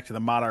to get back to the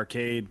Mod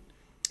Arcade.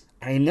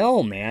 I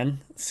know,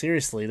 man.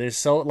 Seriously, there's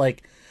so,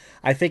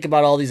 I think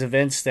about all these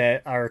events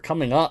that are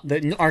coming up,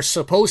 that are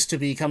supposed to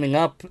be coming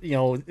up,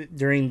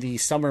 during the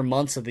summer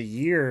months of the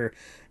year,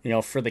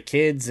 for the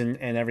kids and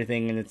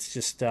everything. And it's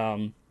just,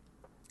 I'm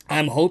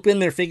hoping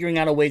they're figuring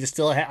out a way to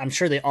still I'm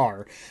sure they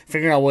are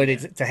figuring out a way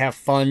to have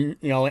fun,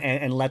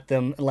 and let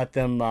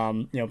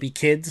them, be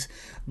kids.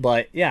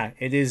 But yeah,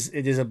 it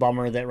is a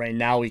bummer that right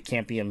now we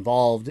can't be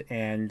involved.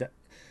 And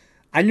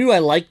I knew I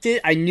liked it.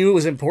 I knew it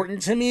was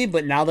important to me,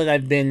 but now that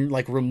I've been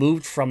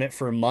removed from it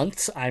for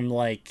months, I'm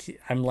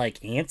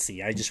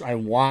antsy. I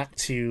want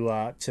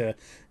to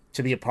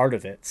be a part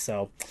of it.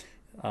 So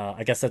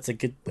I guess that's a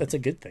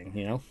good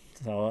thing,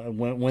 So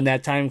when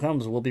that time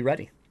comes, we'll be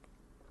ready.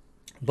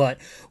 But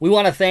we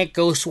want to thank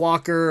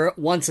Ghostwalker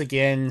once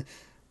again.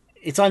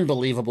 It's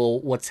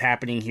unbelievable what's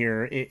happening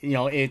here.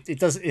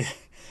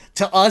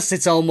 To us,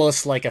 it's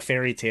almost like a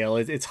fairy tale.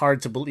 It's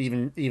hard to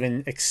believe,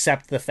 even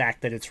accept the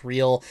fact that it's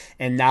real.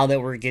 And now that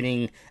we're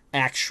getting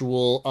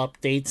actual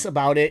updates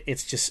about it,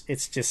 it's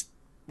just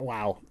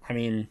wow. I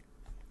mean,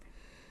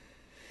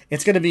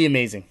 it's going to be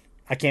amazing.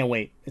 I can't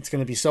wait. It's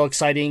going to be so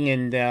exciting,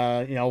 and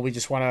we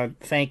just want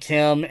to thank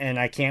him, and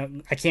I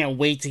can't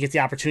wait to get the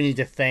opportunity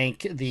to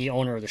thank the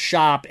owner of the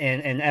shop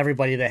and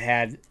everybody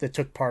that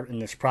took part in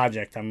this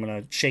project. I'm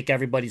going to shake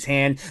everybody's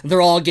hand. They're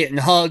all getting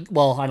hugged.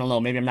 Well, I don't know.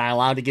 Maybe I'm not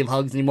allowed to give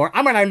hugs anymore.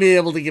 I might not be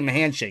able to give them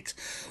handshakes.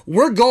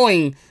 We're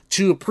going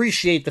to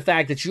appreciate the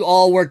fact that you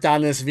all worked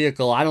on this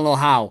vehicle. I don't know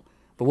how,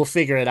 but we'll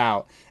figure it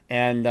out.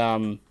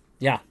 And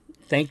yeah.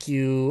 Thank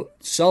you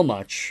so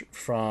much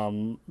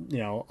from,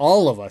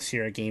 all of us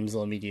here at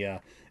Gamezilla Media.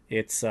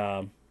 It's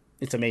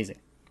amazing.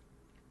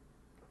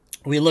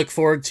 We look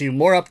forward to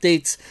more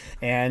updates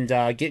and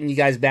getting you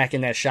guys back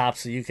in that shop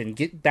so you can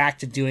get back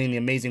to doing the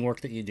amazing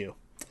work that you do.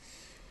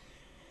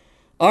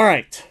 All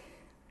right.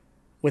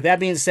 With that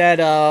being said,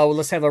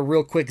 let's have a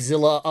real quick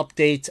Zilla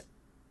update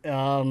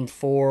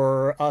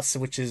for us,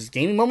 which is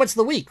Gaming Moments of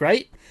the Week,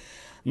 right?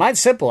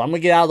 Mine's simple. I'm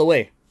going to get out of the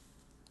way.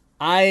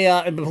 I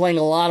have been playing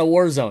a lot of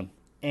Warzone.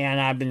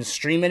 And I've been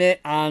streaming it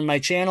on my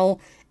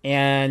channel,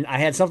 and I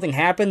had something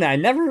happen that I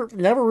never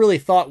really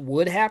thought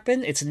would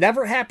happen. It's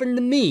never happened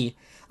to me.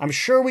 I'm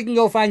sure we can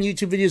go find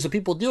YouTube videos of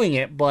people doing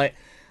it, but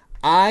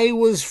I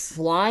was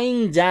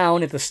flying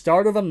down at the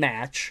start of a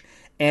match,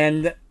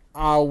 and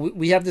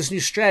we have this new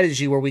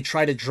strategy where we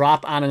try to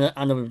drop on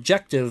an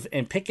objective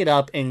and pick it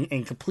up and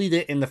complete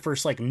it in the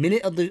first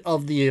minute of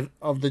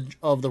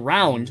the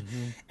round,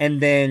 and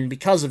then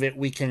because of it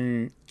we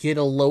can get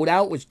a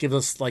loadout which gives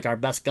us our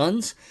best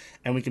guns,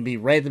 and we can be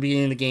right at the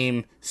beginning of the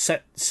game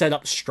set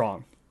up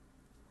strong.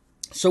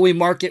 So we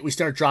mark it, we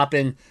start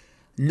dropping.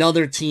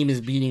 Another team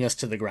is beating us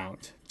to the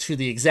ground, to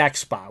the exact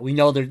spot. We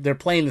know they're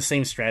playing the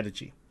same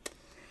strategy.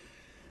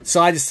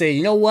 So I just say,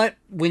 you know what?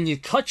 When you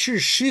cut your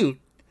shoot,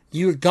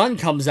 your gun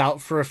comes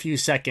out for a few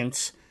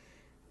seconds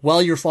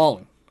while you're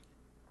falling.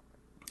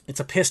 It's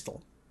a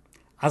pistol.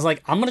 I was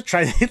like, I'm going to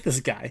try to hit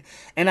this guy.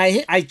 And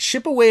I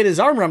chip away at his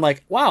armor. I'm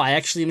like, wow, I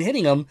actually am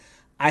hitting him.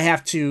 I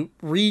have to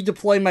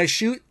redeploy my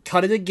shoot,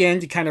 cut it again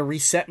to kind of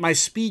reset my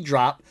speed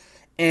drop.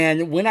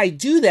 And when I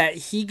do that,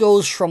 he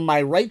goes from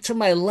my right to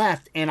my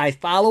left, and I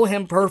follow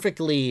him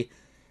perfectly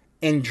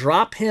and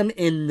drop him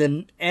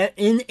in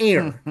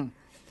air.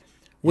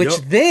 Which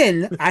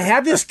then, I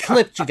have this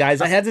clip, you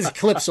guys. I have this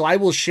clip, so I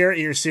will share it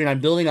here soon. I'm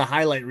building a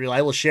highlight reel.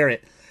 I will share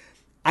it.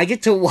 I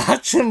get to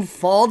watch him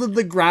fall to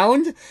the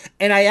ground,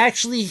 and I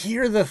actually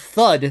hear the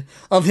thud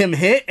of him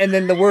hit, and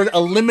then the word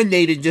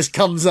eliminated just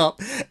comes up.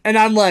 And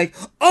I'm like,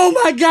 oh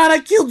my god, I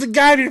killed the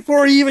guy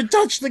before he even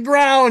touched the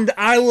ground.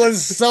 I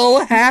was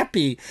so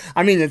happy.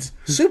 I mean, it's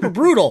super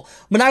brutal,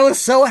 but I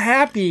was so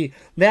happy.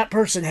 That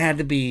person had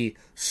to be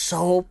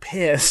so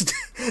pissed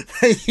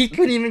that he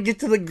couldn't even get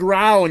to the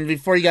ground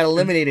before he got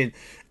eliminated.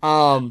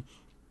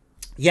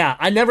 Yeah,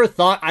 I never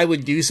thought I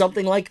would do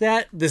something like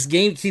that. This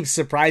game keeps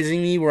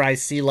surprising me where I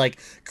see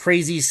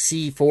crazy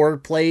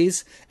C4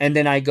 plays, and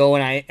then I go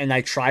and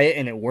I try it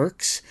and it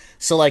works.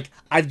 So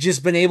I've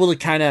just been able to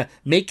kind of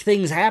make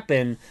things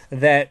happen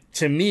that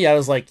to me I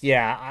was like,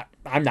 yeah,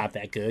 I'm not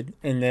that good.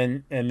 And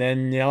then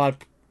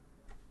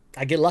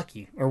I get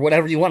lucky, or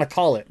whatever you want to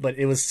call it. But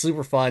it was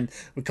super fun.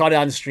 We caught it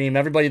on stream.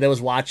 Everybody that was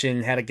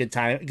watching had a good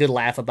time, a good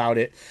laugh about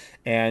it.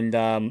 And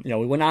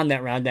we went on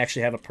that round to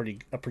actually have a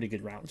pretty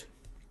good round.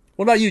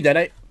 What about you,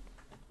 Deadite?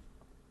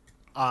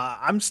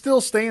 I'm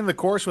still staying the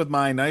course with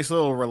my nice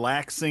little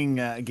relaxing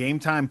game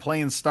time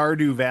playing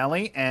Stardew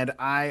Valley, and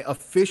I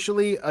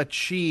officially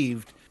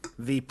achieved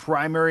the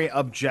primary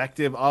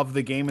objective of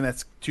the game, and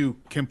that's to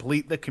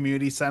complete the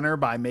community center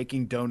by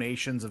making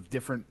donations of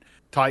different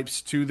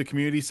types to the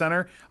community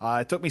center.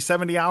 It took me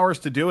 70 hours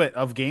to do it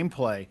of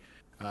gameplay.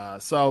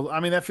 So I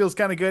mean that feels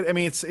kind of good. I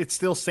mean it's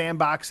still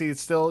sandboxy.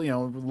 It's still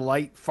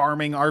light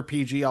farming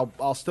RPG.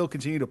 I'll still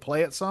continue to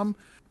play it some,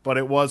 but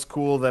it was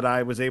cool that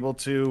I was able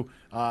to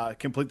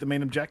complete the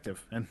main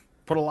objective and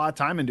put a lot of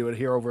time into it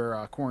here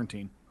over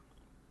quarantine.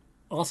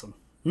 Awesome.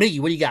 Miggy,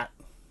 what do you got?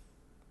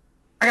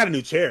 I got a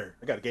new chair.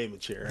 I got a gaming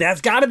chair. That's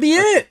got to be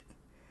it.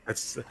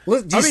 That's.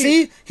 Look, do you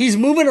see? He's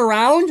moving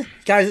around.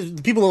 Guys,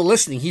 the people are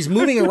listening. He's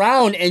moving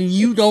around and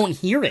you don't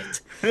hear it.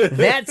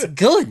 That's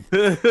good.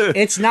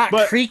 It's not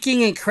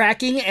creaking and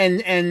cracking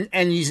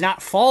and he's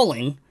not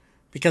falling,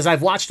 because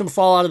I've watched him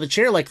fall out of the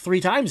chair like 3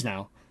 times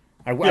now.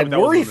 I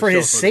worry for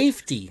his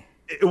safety.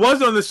 It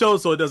wasn't on the show,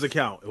 so it doesn't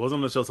count. It wasn't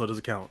on the show, so it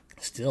doesn't count.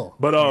 Still.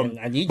 But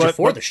I need you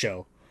for the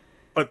show.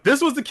 But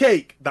this was the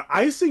cake. The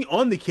icing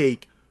on the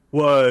cake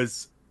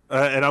was...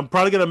 and I'm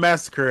probably gonna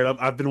massacre it.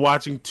 I've been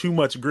watching too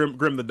much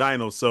Grim the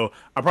Dino, so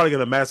I'm probably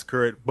gonna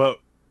massacre it. But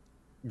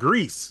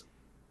Gris.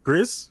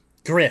 It's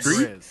okay.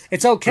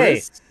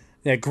 Grizz.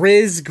 Yeah,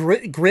 Gris,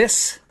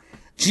 Gris,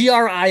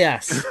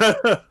 GRIS.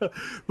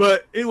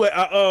 But anyway,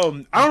 I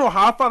don't know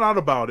how I found out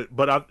about it,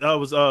 but I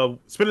was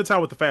spending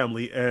time with the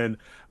family, and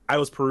I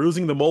was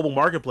perusing the mobile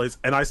marketplace,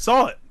 and I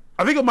saw it.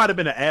 I think it might have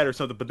been an ad or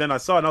something, but then I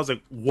saw it, and I was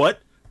like,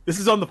 "What? This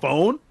is on the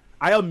phone?"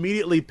 I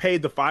immediately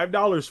paid the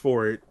 $5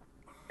 for it.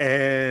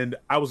 And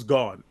I was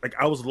gone. Like,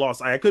 I was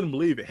lost. I couldn't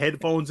believe it.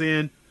 Headphones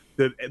in,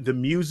 the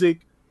music,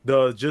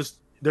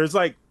 there's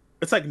like,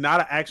 it's like not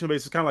an action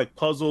based. It's kind of like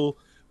puzzle,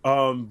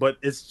 but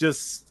it's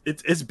just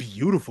it's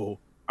beautiful.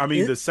 I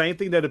mean, the same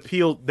thing that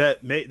appealed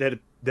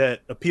that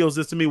appeals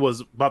this to me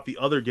was about the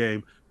other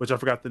game, which I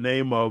forgot the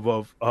name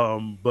of.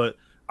 But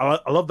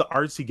I love the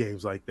artsy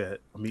games like that.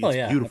 I mean,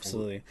 it's beautiful.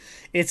 Absolutely.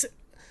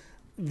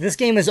 This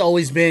game has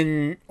always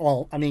been.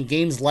 Well, I mean,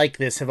 games like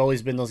this have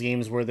always been those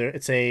games where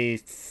it's a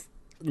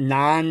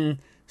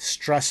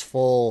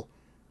non-stressful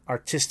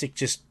artistic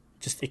just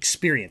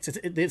experience.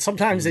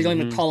 Sometimes they don't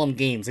even call them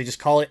games, they just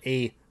call it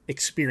a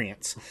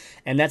experience,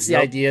 and that's the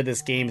idea of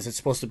this game. Is it's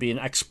supposed to be an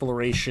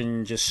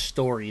exploration just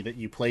story that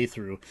you play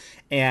through.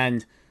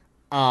 And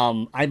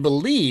I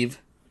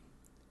believe,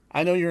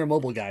 I know you're a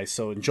mobile guy,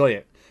 so enjoy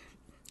it.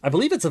 I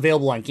believe it's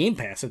available on Game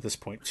Pass at this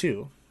point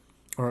too,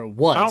 or it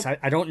was.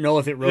 I don't know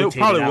if it rotated. It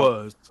probably out.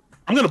 was.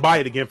 I'm gonna buy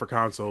it again for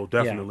console,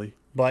 definitely. Yeah.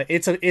 But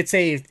it's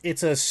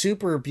a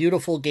super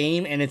beautiful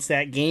game, and it's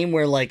that game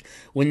where, like,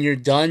 when you're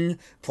done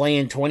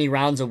playing 20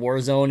 rounds of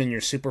Warzone and you're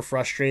super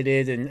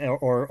frustrated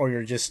or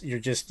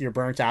you're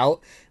burnt out,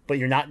 but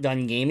you're not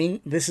done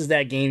gaming, this is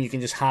that game you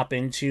can just hop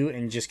into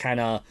and just kind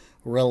of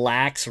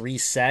relax,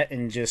 reset,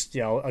 and just,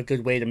 a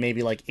good way to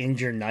maybe like end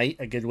your night,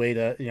 a good way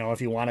to,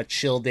 if you want a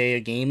chill day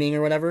of gaming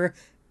or whatever.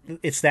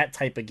 It's that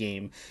type of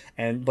game.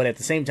 But at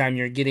the same time,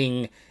 you're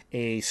getting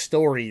a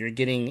story, you're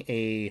getting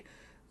a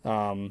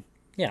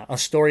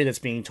story that's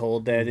being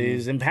told that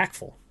is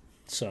impactful.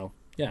 So,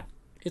 yeah,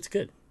 it's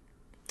good.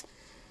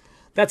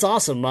 That's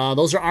awesome.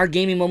 Those are our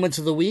gaming moments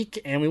of the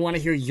week, and we want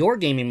to hear your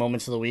gaming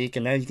moments of the week,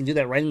 and then you can do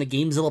that right in the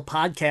Gamezilla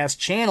podcast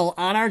channel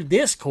on our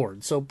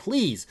Discord. So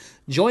please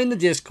join the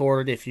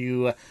Discord if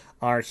you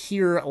are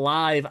here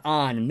live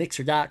on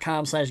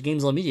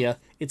mixer.com/Gamezilla Media.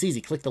 It's easy.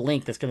 Click the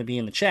link that's going to be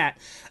in the chat,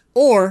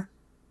 or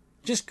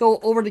just go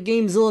over to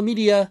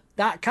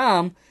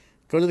GamezillaMedia.com,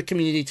 go to the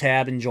community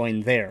tab, and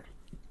join there.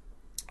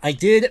 I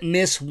did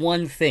miss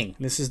one thing.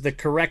 This is the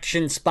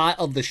correction spot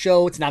of the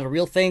show. It's not a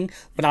real thing,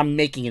 but I'm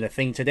making it a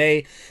thing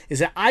today. Is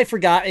that I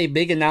forgot a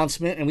big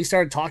announcement, and we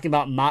started talking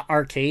about Mott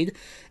Arcade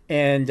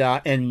and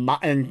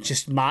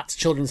just Mott's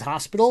Children's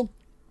Hospital.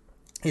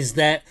 Is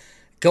that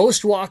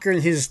Ghostwalker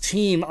and his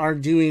team are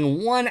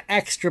doing one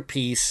extra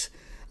piece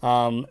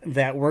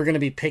that we're going to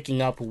be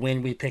picking up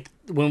when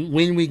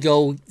we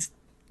go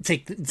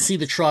see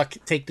the truck,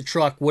 take the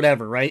truck,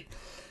 whatever, right?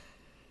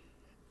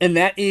 And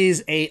that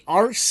is a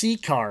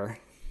RC car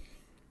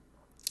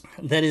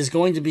that is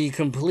going to be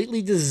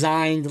completely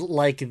designed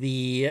like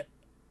the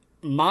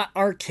Mott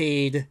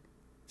Arcade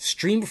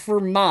Stream for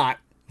Mott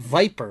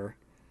Viper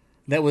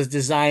that was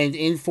designed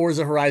in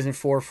Forza Horizon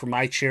 4 for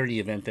my charity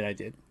event that I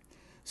did.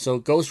 So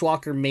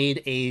Ghostwalker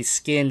made a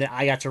skin that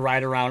I got to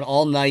ride around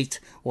all night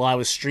while I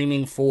was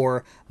streaming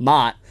for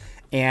Mott.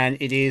 And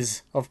it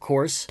is, of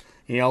course,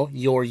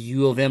 your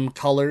U of M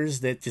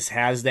colors that just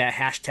has that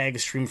hashtag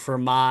Stream for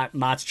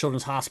Mott's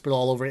Children's Hospital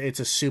all over it.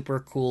 It's a super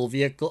cool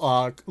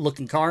vehicle,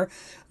 looking car.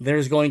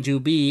 There's going to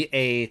be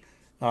a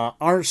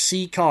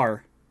RC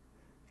car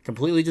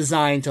completely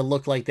designed to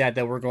look like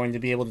that we're going to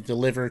be able to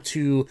deliver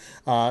to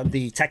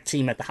the tech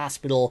team at the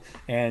hospital,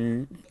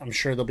 and I'm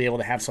sure they'll be able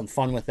to have some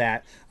fun with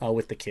that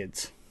with the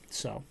kids.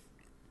 So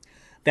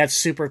that's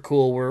super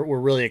cool. We're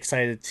really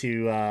excited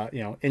to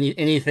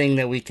anything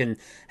that we can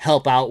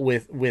help out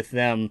with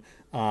them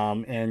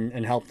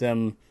and help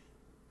them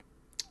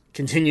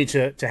continue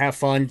to have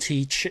fun,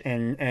 teach,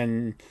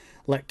 and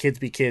let kids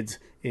be kids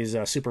is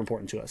super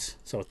important to us.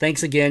 So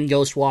thanks again,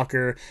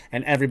 Ghostwalker,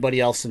 and everybody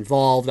else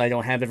involved. I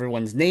don't have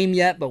everyone's name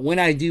yet, but when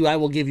I do, I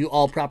will give you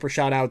all proper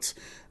shout-outs.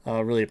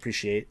 Really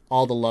appreciate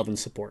all the love and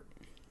support.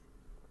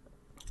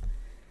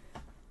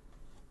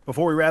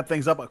 Before we wrap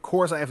things up, of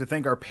course, I have to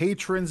thank our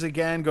patrons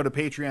again. Go to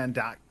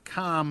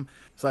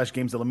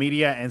patreon.com/GameZilla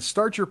Media and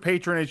start your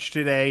patronage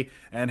today.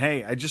 And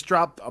hey, I just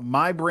dropped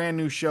my brand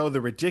new show, The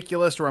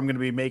Ridiculous, where I'm going to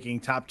be making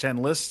top 10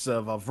 lists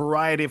of a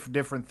variety of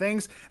different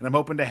things. And I'm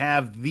hoping to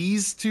have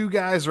these two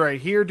guys right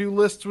here do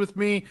lists with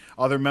me,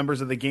 other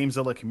members of the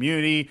GameZilla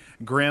community.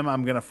 Grim,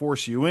 I'm going to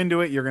force you into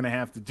it. You're going to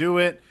have to do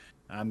it.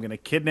 I'm going to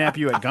kidnap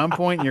you at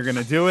gunpoint, and you're going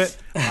to do it.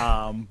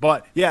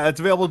 But, yeah,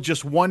 it's available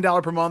just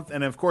 $1 per month.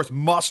 And, of course,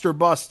 Must or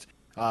Bust,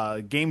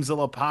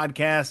 GameZilla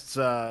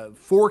podcasts,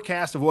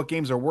 forecast of what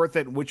games are worth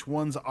it and which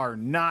ones are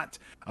not,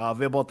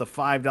 available at the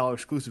 $5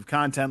 exclusive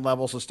content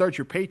level. So start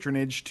your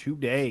patronage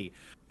today.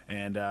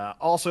 And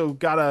also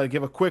got to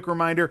give a quick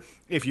reminder,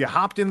 if you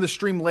hopped in the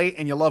stream late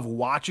and you love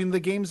watching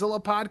the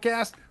GameZilla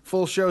podcast,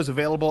 full show is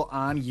available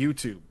on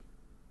YouTube.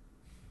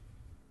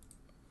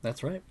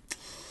 That's right.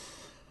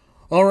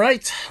 All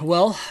right.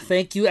 Well,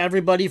 thank you,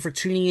 everybody, for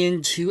tuning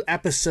in to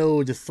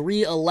episode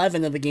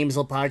 311 of the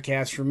GameZilla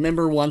podcast.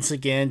 Remember, once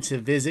again, to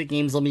visit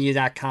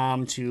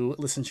GameZillaMedia.com to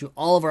listen to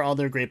all of our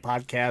other great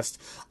podcasts,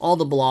 all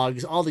the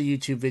blogs, all the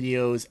YouTube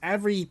videos.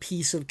 Every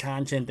piece of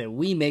content that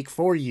we make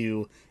for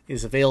you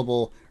is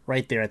available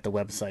right there at the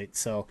website.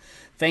 So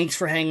thanks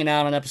for hanging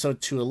out on episode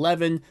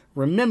 211.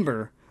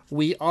 Remember,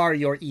 we are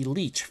your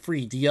elite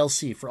free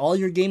DLC for all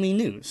your gaming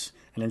news.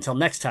 And until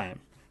next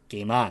time,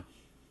 game on.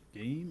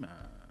 Game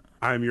on.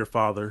 I am your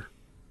father.